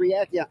terpenes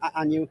react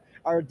on you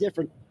are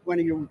different when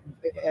you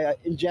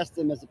ingest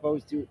them as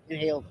opposed to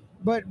inhale them.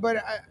 But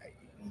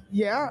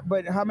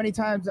how many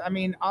times? I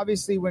mean,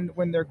 obviously,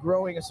 when they're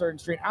growing a certain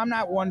strain, I'm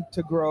not one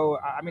to grow.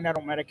 I mean, I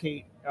don't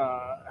medicate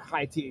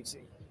high THC.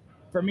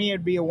 For me,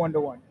 it'd be a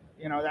 1-to-1.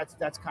 You know,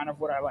 that's kind of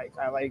what I like.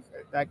 I like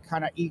that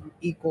kind of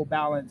equal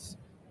balance.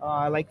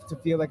 I like to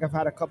feel like I've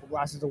had a couple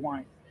glasses of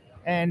wine,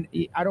 and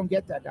I don't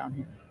get that down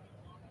here.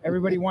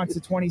 Everybody wants the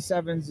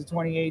 27s, the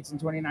 28s,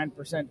 and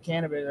 29%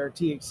 cannabis or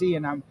THC,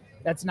 and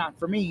that's not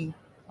for me.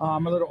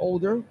 I'm a little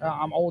older.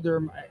 I'm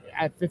older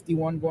at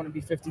 51, going to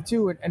be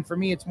 52, and for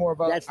me, it's more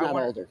about. That's not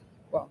older.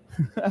 Well,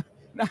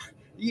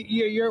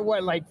 you're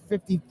what, like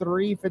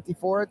 53,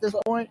 54 at this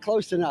point?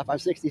 Close enough. I'm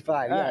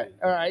 65.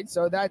 All right.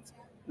 So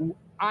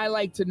I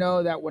like to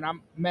know that what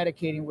I'm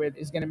medicating with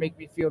is going to make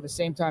me feel the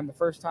same time the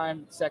first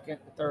time, the second,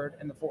 the third,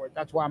 and the fourth.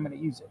 That's why I'm going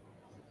to use it.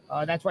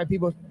 That's why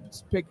people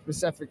pick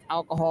specific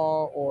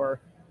alcohol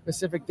or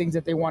specific things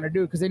that they want to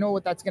do, because they know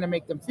what that's going to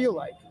make them feel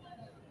like.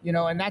 You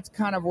know, and that's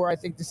kind of where I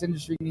think this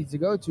industry needs to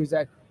go to, is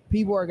that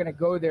people are going to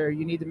go there.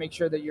 You need to make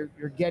sure that you're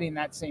getting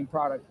that same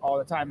product all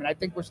the time. And I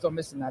think we're still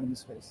missing that in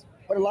this space.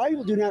 What a lot of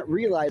people do not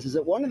realize is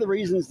that one of the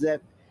reasons that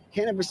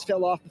cannabis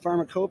fell off the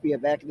pharmacopoeia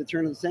back at the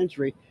turn of the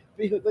century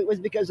was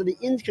because of the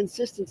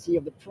inconsistency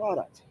of the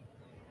product.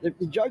 The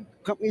drug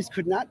companies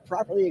could not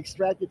properly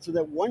extract it so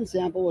that one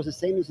sample was the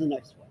same as the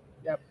next one.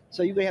 Yep.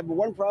 So you could have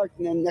one product,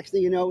 and then next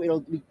thing you know, it'll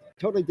be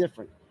totally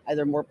different,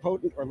 either more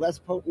potent or less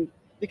potent,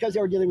 because they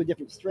were dealing with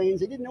different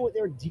strains. They didn't know what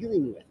they were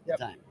dealing with at the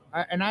time.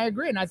 And I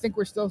agree, and I think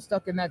we're still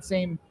stuck in that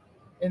same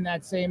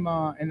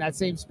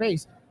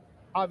space.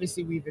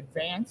 Obviously, we've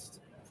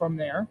advanced from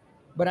there,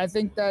 but I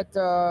think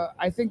that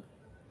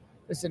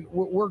listen,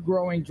 we're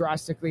growing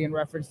drastically in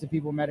reference to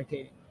people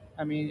medicating.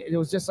 I mean, it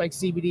was just like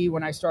CBD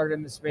when I started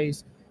in the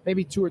space.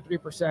 Maybe 2 or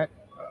 3%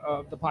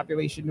 of the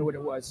population knew what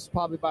it was. It's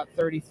probably about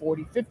 30,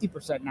 40,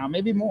 50% now,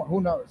 maybe more.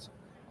 Who knows?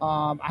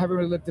 I haven't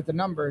really looked at the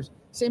numbers.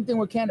 Same thing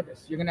with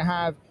cannabis.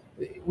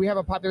 We have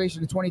a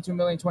population of 22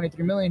 million,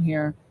 23 million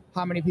here.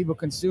 How many people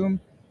consume?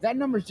 That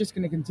number is just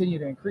going to continue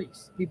to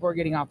increase. People are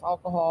getting off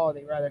alcohol.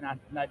 They rather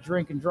not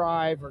drink and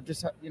drive, or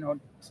just,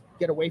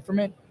 get away from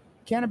it.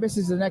 Cannabis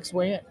is the next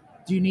way in.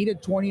 Do you need a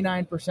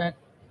 29%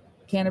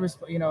 cannabis,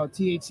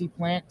 THC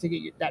plant to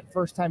get that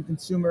first time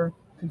consumer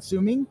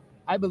consuming?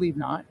 I believe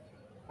not.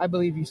 I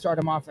believe you start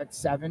them off at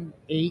 7,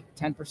 8,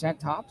 10%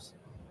 tops.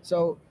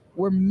 So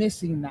we're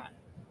missing that.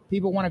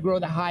 People want to grow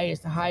the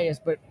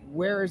highest, but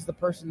where is the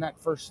person that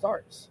first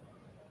starts?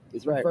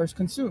 That's right. First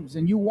consumes.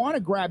 And you want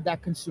to grab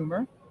that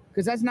consumer,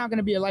 because that's not going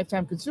to be a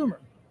lifetime consumer.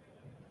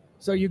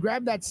 So you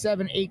grab that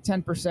 7, 8,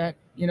 10%,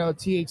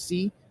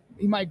 THC.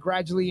 You might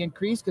gradually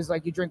increase, because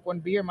like you drink one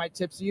beer, might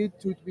tips you,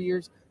 2, 3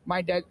 years,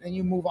 and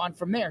you move on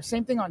from there.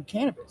 Same thing on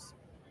cannabis.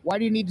 Why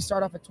do you need to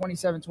start off at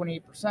 27,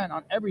 28%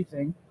 on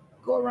everything?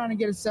 Go around and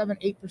get a 7,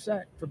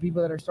 8% for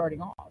people that are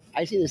starting off.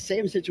 I see the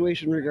same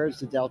situation in regards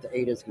to Delta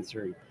 8 is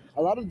concerned.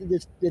 A lot of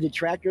the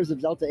detractors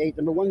of Delta 8,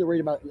 number one, they're worried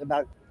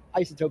about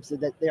isotopes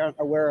that they aren't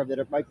aware of, that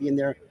it might be in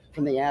there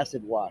from the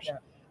acid wash. Yeah.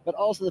 But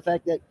also the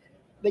fact that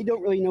they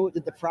don't really know what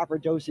the proper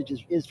dosage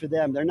is for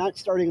them. They're not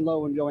starting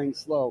low and going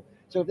slow.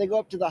 So if they go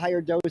up to the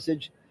higher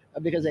dosage,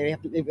 because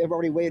they've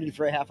already waited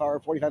for a half hour,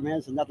 45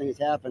 minutes, and nothing has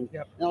happened,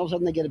 and all of a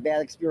sudden they get a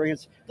bad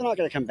experience, they're not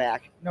going to come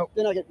back. Nope.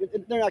 They're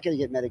not going to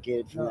get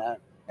medicated from that.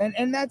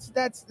 And that's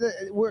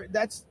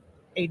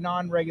a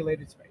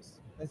non-regulated space.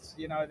 It's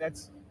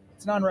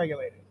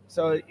non-regulated.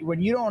 So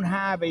when you don't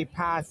have a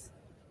path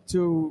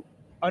to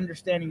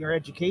understanding your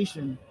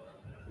education,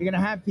 you're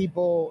going to have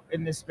people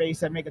in this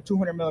space that make a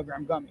 200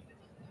 milligram gummy.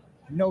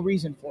 No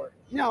reason for it.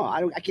 No,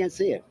 I can't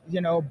see it.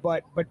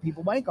 But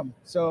people make them.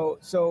 So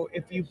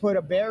if you put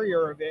a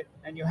barrier of it,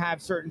 and you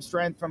have certain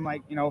strength from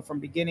from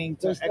beginning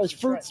to those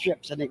fruit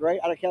strips, I think, right,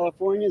 out of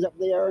California, is that what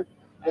they are?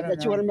 The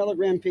 200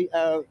 milligram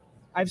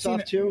I've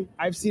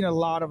seen a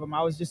lot of them.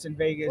 I was just in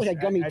Vegas like a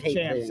gummy at tape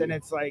Champs, thing. And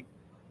it's like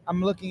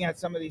I'm looking at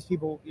some of these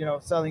people,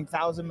 selling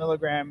 1,000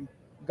 milligram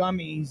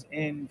gummies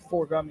in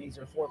 4 gummies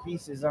or 4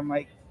 pieces. I'm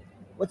like,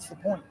 what's the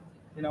point?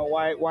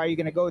 Why are you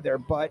going to go there?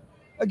 But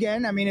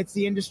again, I mean, it's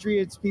the industry.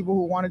 It's people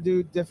who want to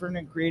do different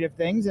and creative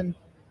things, and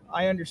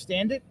I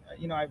understand it.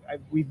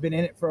 We've been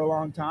in it for a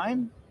long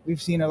time.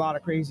 We've seen a lot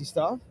of crazy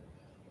stuff,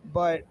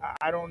 but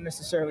I don't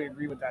necessarily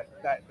agree with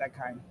that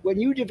kind. When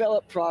you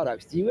develop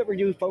products, do you ever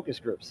do focus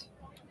groups?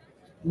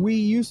 We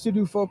used to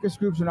do focus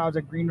groups when I was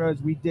at Green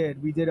Roads. We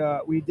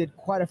did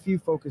quite a few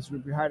focus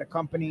groups. We hired a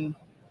company.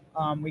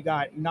 We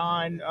got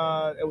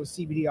it was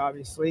CBD,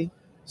 obviously.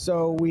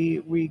 So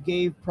we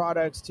gave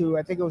products to,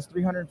 I think it was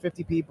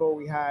 350 people.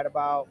 We had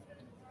about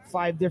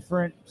 5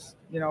 different,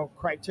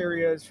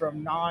 criterias,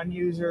 from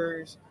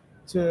non-users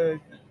to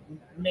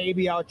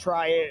maybe I'll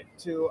try it,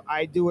 to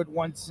I do it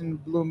once in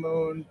blue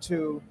moon,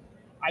 to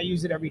I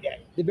use it every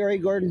day. The Barry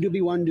Gordon,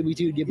 doobie 1, doobie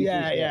 2, doobie 3.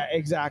 Yeah,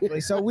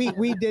 exactly. So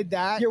we did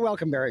that. You're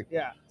welcome, Barry.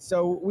 Yeah.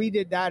 So we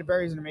did that.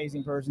 Barry's an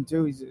amazing person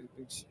too.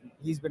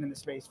 He's been in the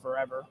space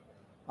forever.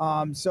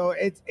 So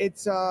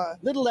it's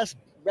little less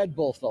Red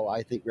Bull though,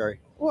 I think, Barry.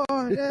 Well,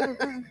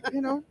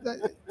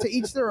 to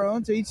each their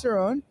own. To each their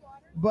own.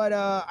 But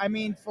I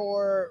mean,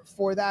 for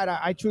that,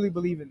 I truly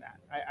believe in that.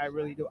 I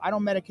really do. I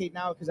don't medicate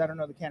now because I don't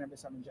know the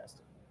cannabis I'm ingesting.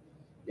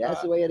 Yeah,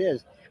 that's the way it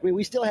is. I mean,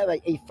 we still have a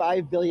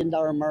 $5 billion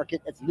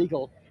market that's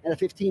legal and a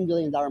 $15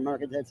 billion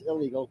market that's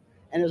illegal.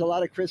 And there's a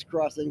lot of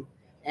crisscrossing,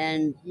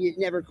 and you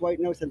never quite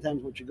know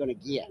sometimes what you're going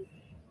to get.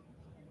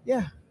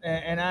 Yeah,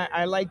 and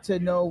I like to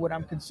know what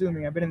I'm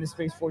consuming. I've been in this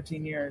space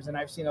 14 years, and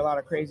I've seen a lot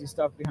of crazy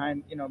stuff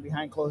behind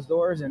closed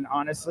doors. And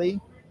honestly,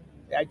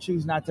 I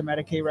choose not to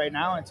medicate right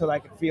now until I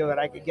could feel that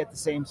I could get the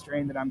same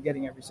strain that I'm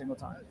getting every single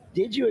time.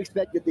 Did you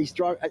expect that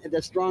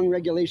the strong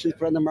regulations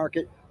put on the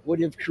market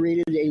would have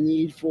created a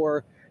need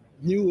for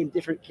new and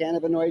different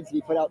cannabinoids to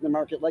be put out in the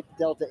market, like the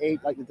Delta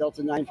 8, like the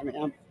Delta 9 from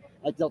hemp,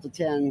 like Delta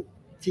 10,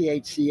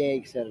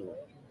 THCA, etc.?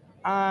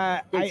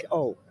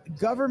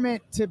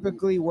 Government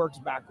typically works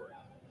backward.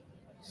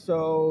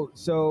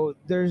 So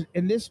there's,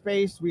 in this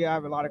space, we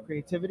have a lot of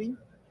creativity,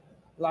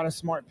 a lot of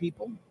smart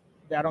people.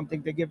 I don't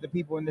think they give the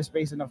people in this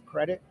space enough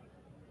credit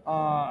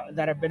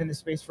that have been in this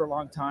space for a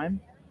long time.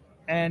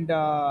 And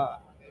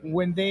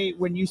when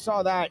you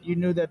saw that, you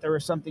knew that there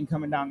was something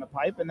coming down the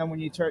pipe. And then when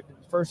you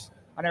first,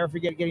 I'll never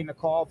forget getting the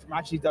call from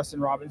actually Dustin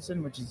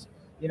Robinson, which is,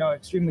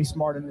 extremely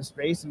smart in this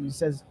space. And he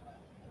says,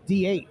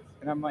 D8.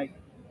 And I'm like,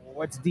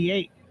 what's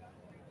D8?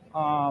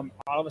 All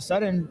of a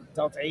sudden,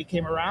 Delta 8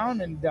 came around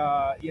and,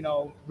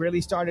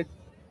 really started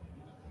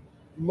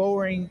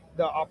lowering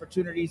the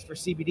opportunities for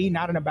CBD,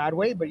 not in a bad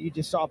way, but you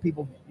just saw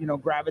people,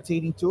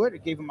 gravitating to it.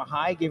 It gave them a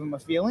high, gave them a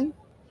feeling.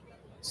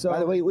 So, by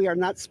the way, we are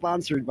not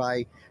sponsored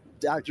by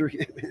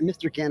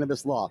Mr.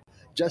 Cannabis Law,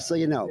 just so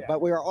you know, but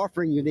we are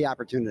offering you the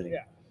opportunity.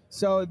 Yeah.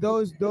 So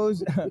those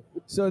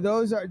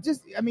are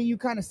just, you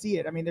kind of see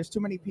it. There's too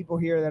many people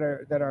here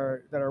that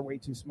are way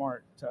too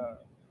smart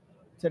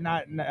to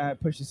not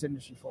push this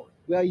industry forward.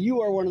 Well,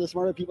 you are one of the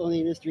smarter people in the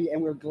industry,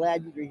 and we're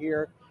glad you're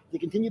here to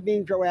continue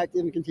being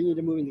proactive and continue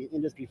to move the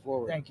industry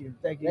forward. Thank you.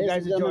 You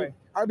guys enjoy.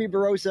 R.B.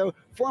 Barroso,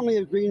 formerly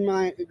of Green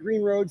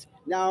Roads,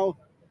 now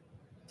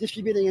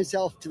distributing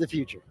himself to the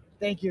future.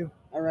 Thank you.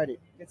 All righty.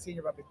 Good seeing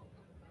you, Bobby.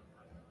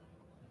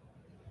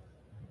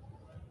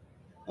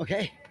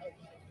 Okay.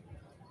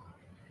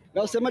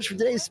 Well, so much for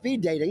today's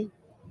speed dating.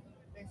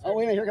 Oh,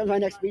 wait a minute. Here comes my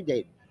next speed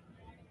date.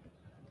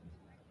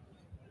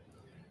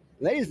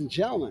 Ladies and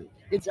gentlemen,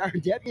 it's our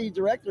Deputy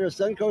Director of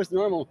Suncoast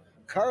Normal,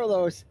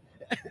 Carlos.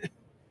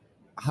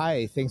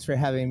 Hi, thanks for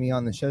having me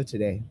on the show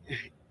today.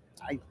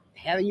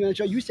 Having you on the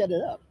show, you set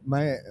it up.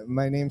 My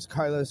name's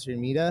Carlos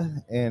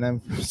Ramita, and I'm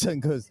from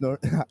Suncoast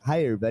North.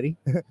 Hi, everybody.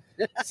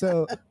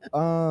 So,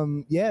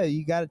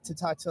 you got to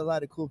talk to a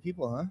lot of cool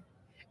people, huh?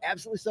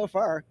 Absolutely, so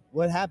far.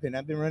 What happened?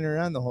 I've been running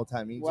around the whole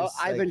time.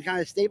 I've been kind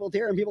of stapled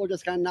here, and people are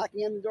just kind of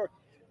knocking on the door.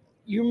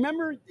 You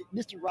remember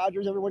Mr.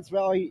 Rogers? Every once in a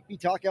while,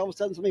 he'd talk. All of a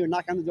sudden, somebody would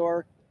knock on the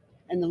door,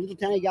 and the little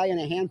tiny guy in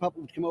a hand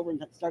puppet would come over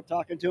and start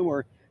talking to him,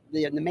 or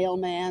the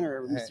mailman,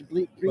 or Mr.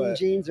 Green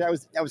Jeans. That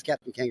was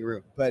Captain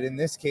Kangaroo. But in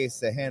this case,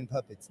 the hand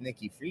puppet's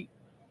Nikki Freet.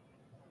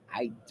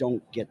 I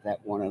don't get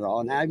that one at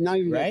all, and I'm not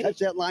even going to touch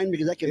that line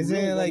because that can. Isn't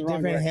really it like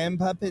different direction. hand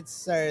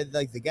puppets are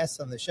like the guests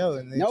on the show?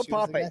 And No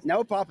puppet.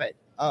 No puppet.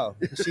 Oh,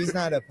 she's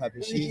not a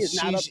puppet. She's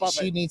not a puppet.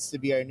 She needs to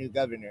be our new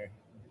governor.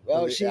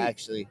 Well,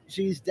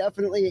 she's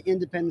definitely an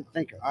independent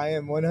thinker. I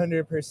am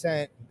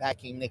 100%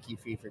 backing Nikki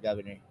Freet for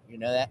governor. You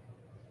know that?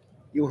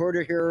 You heard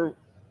her here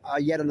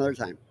yet another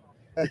time.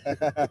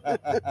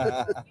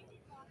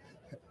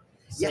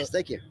 Yes,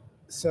 thank you.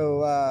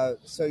 So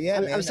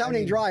yeah, I'm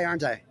sounding dry,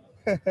 aren't I?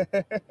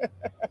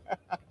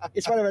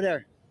 It's right over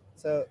there.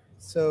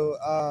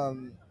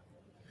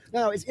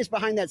 No, it's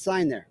behind that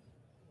sign there.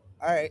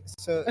 All right,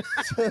 so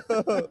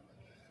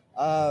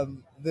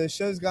the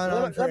show's gone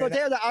on for... La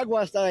botella de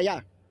agua está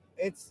allá.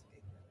 It's...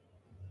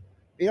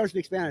 You don't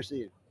speak Spanish, do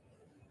you?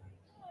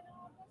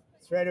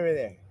 It's right over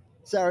there.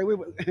 Sorry,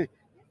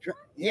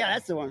 yeah,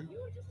 that's the one.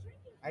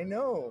 I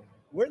know.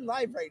 We're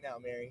live right now,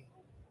 Mary.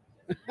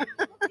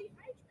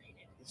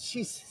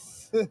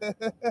 Jesus.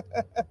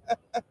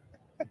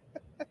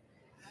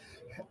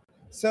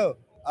 So,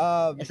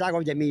 it's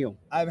agua de mío.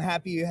 I'm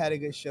happy you had a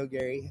good show,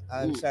 Gary.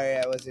 I'm sorry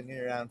I wasn't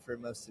around for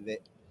most of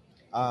it.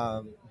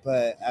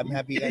 But I'm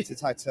happy you got to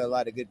talk to a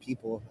lot of good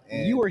people.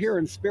 And you were here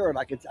in spirit.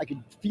 I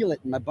could feel it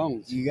in my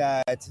bones. You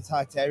got to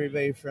talk to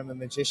everybody from a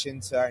magician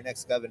to our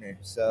next governor.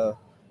 So,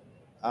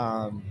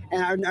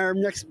 and our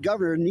next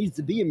governor needs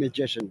to be a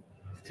magician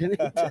to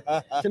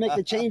make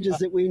the changes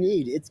that we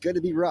need. It's going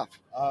to be rough.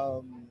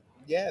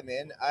 Yeah,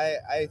 man.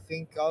 I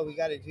think all we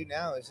got to do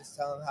now is just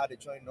tell them how to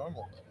join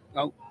normal.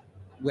 Oh,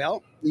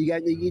 Well, you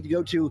need to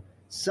go to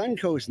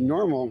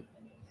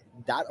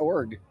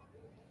suncoastnormal.org.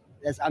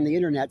 That's on the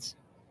internet,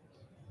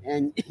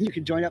 and you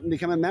can join up and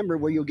become a member,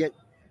 where you'll get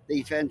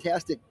the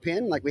fantastic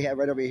pin like we have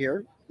right over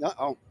here.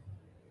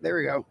 There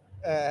we go.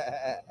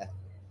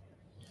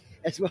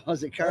 As well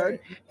as a card,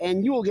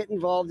 and you will get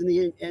involved in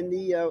the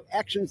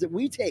actions that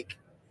we take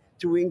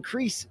to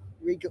increase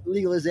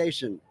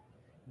legalization,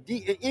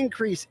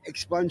 increase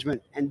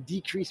expungement, and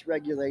decrease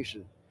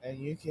regulation. And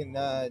you can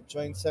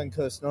join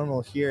Suncoast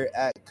Normal here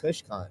at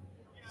Kush Con.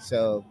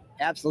 So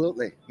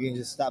absolutely, you can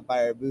just stop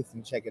by our booth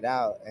and check it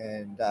out,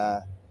 and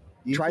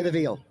try the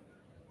veal.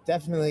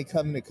 Definitely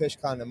come to Kush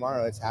Con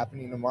tomorrow. It's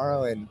happening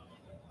tomorrow, and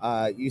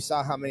you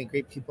saw how many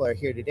great people are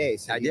here today.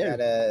 So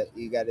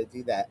you gotta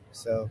do that.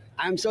 So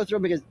I'm so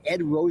thrilled because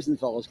Ed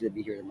Rosenthal is going to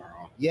be here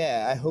tomorrow.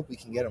 Yeah, I hope we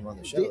can get him on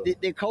the show.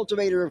 The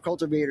cultivator of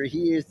cultivator.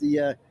 He is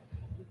the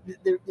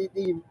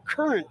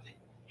current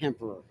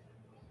emperor.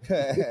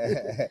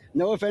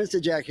 No offense to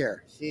Jack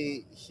Hare.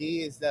 He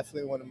is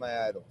definitely one of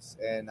my idols,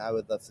 and I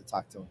would love to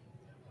talk to him.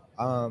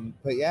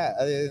 But yeah,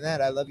 other than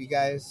that, I love you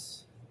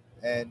guys,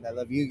 and I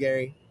love you,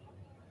 Gary.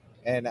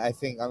 And I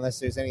think unless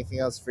there's anything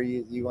else for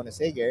you want to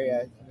say, Gary,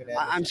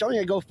 I'm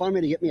starting to GoFundMe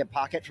to get me a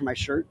pocket for my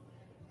shirt.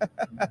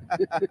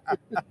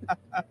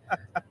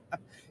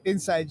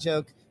 Inside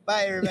joke.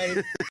 Bye,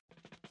 everybody.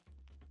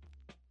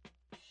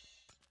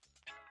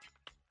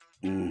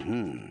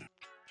 Mm-hmm.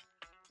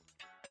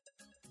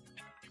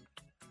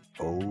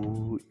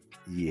 Oh,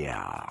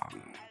 yeah.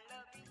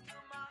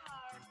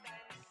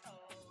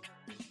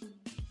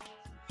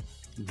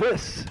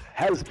 This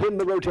has been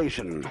The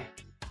Rotation,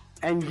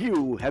 and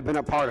you have been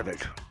a part of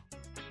it.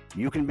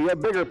 You can be a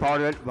bigger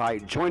part of it by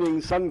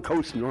joining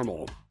Suncoast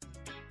Normal.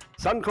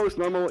 Suncoast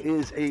Normal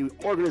is an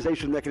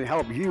organization that can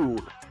help you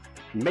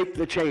make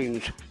the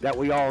change that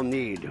we all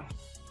need.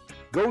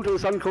 Go to the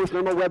Suncoast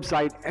Normal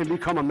website and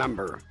become a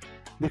member,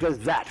 because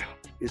that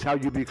is how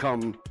you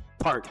become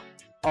part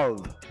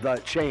of the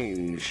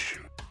change.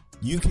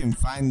 You can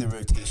find the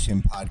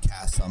Rotation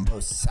podcast on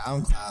both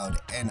SoundCloud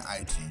and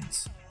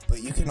iTunes,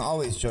 but you can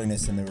always join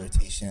us in the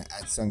rotation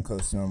at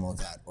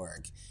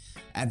suncoastnormal.org.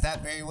 At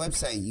that very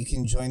website, you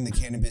can join the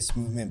cannabis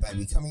movement by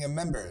becoming a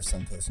member of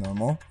Suncoast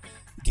Normal,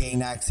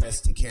 gain access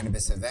to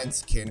cannabis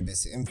events,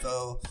 cannabis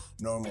info,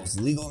 Normal's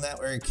legal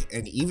network,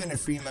 and even a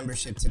free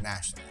membership to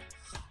National,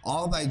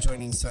 all by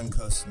joining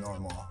Suncoast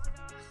Normal.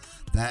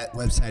 That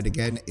website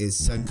again is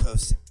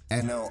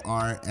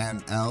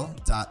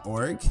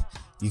suncoastnorml.org.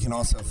 You can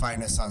also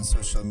find us on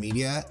social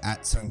media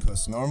at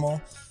Suncoast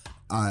Normal.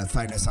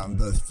 Find us on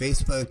both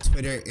Facebook,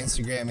 Twitter,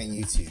 Instagram, and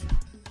YouTube.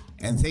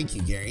 And thank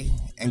you, Gary,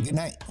 and good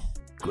night.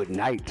 Good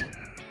night.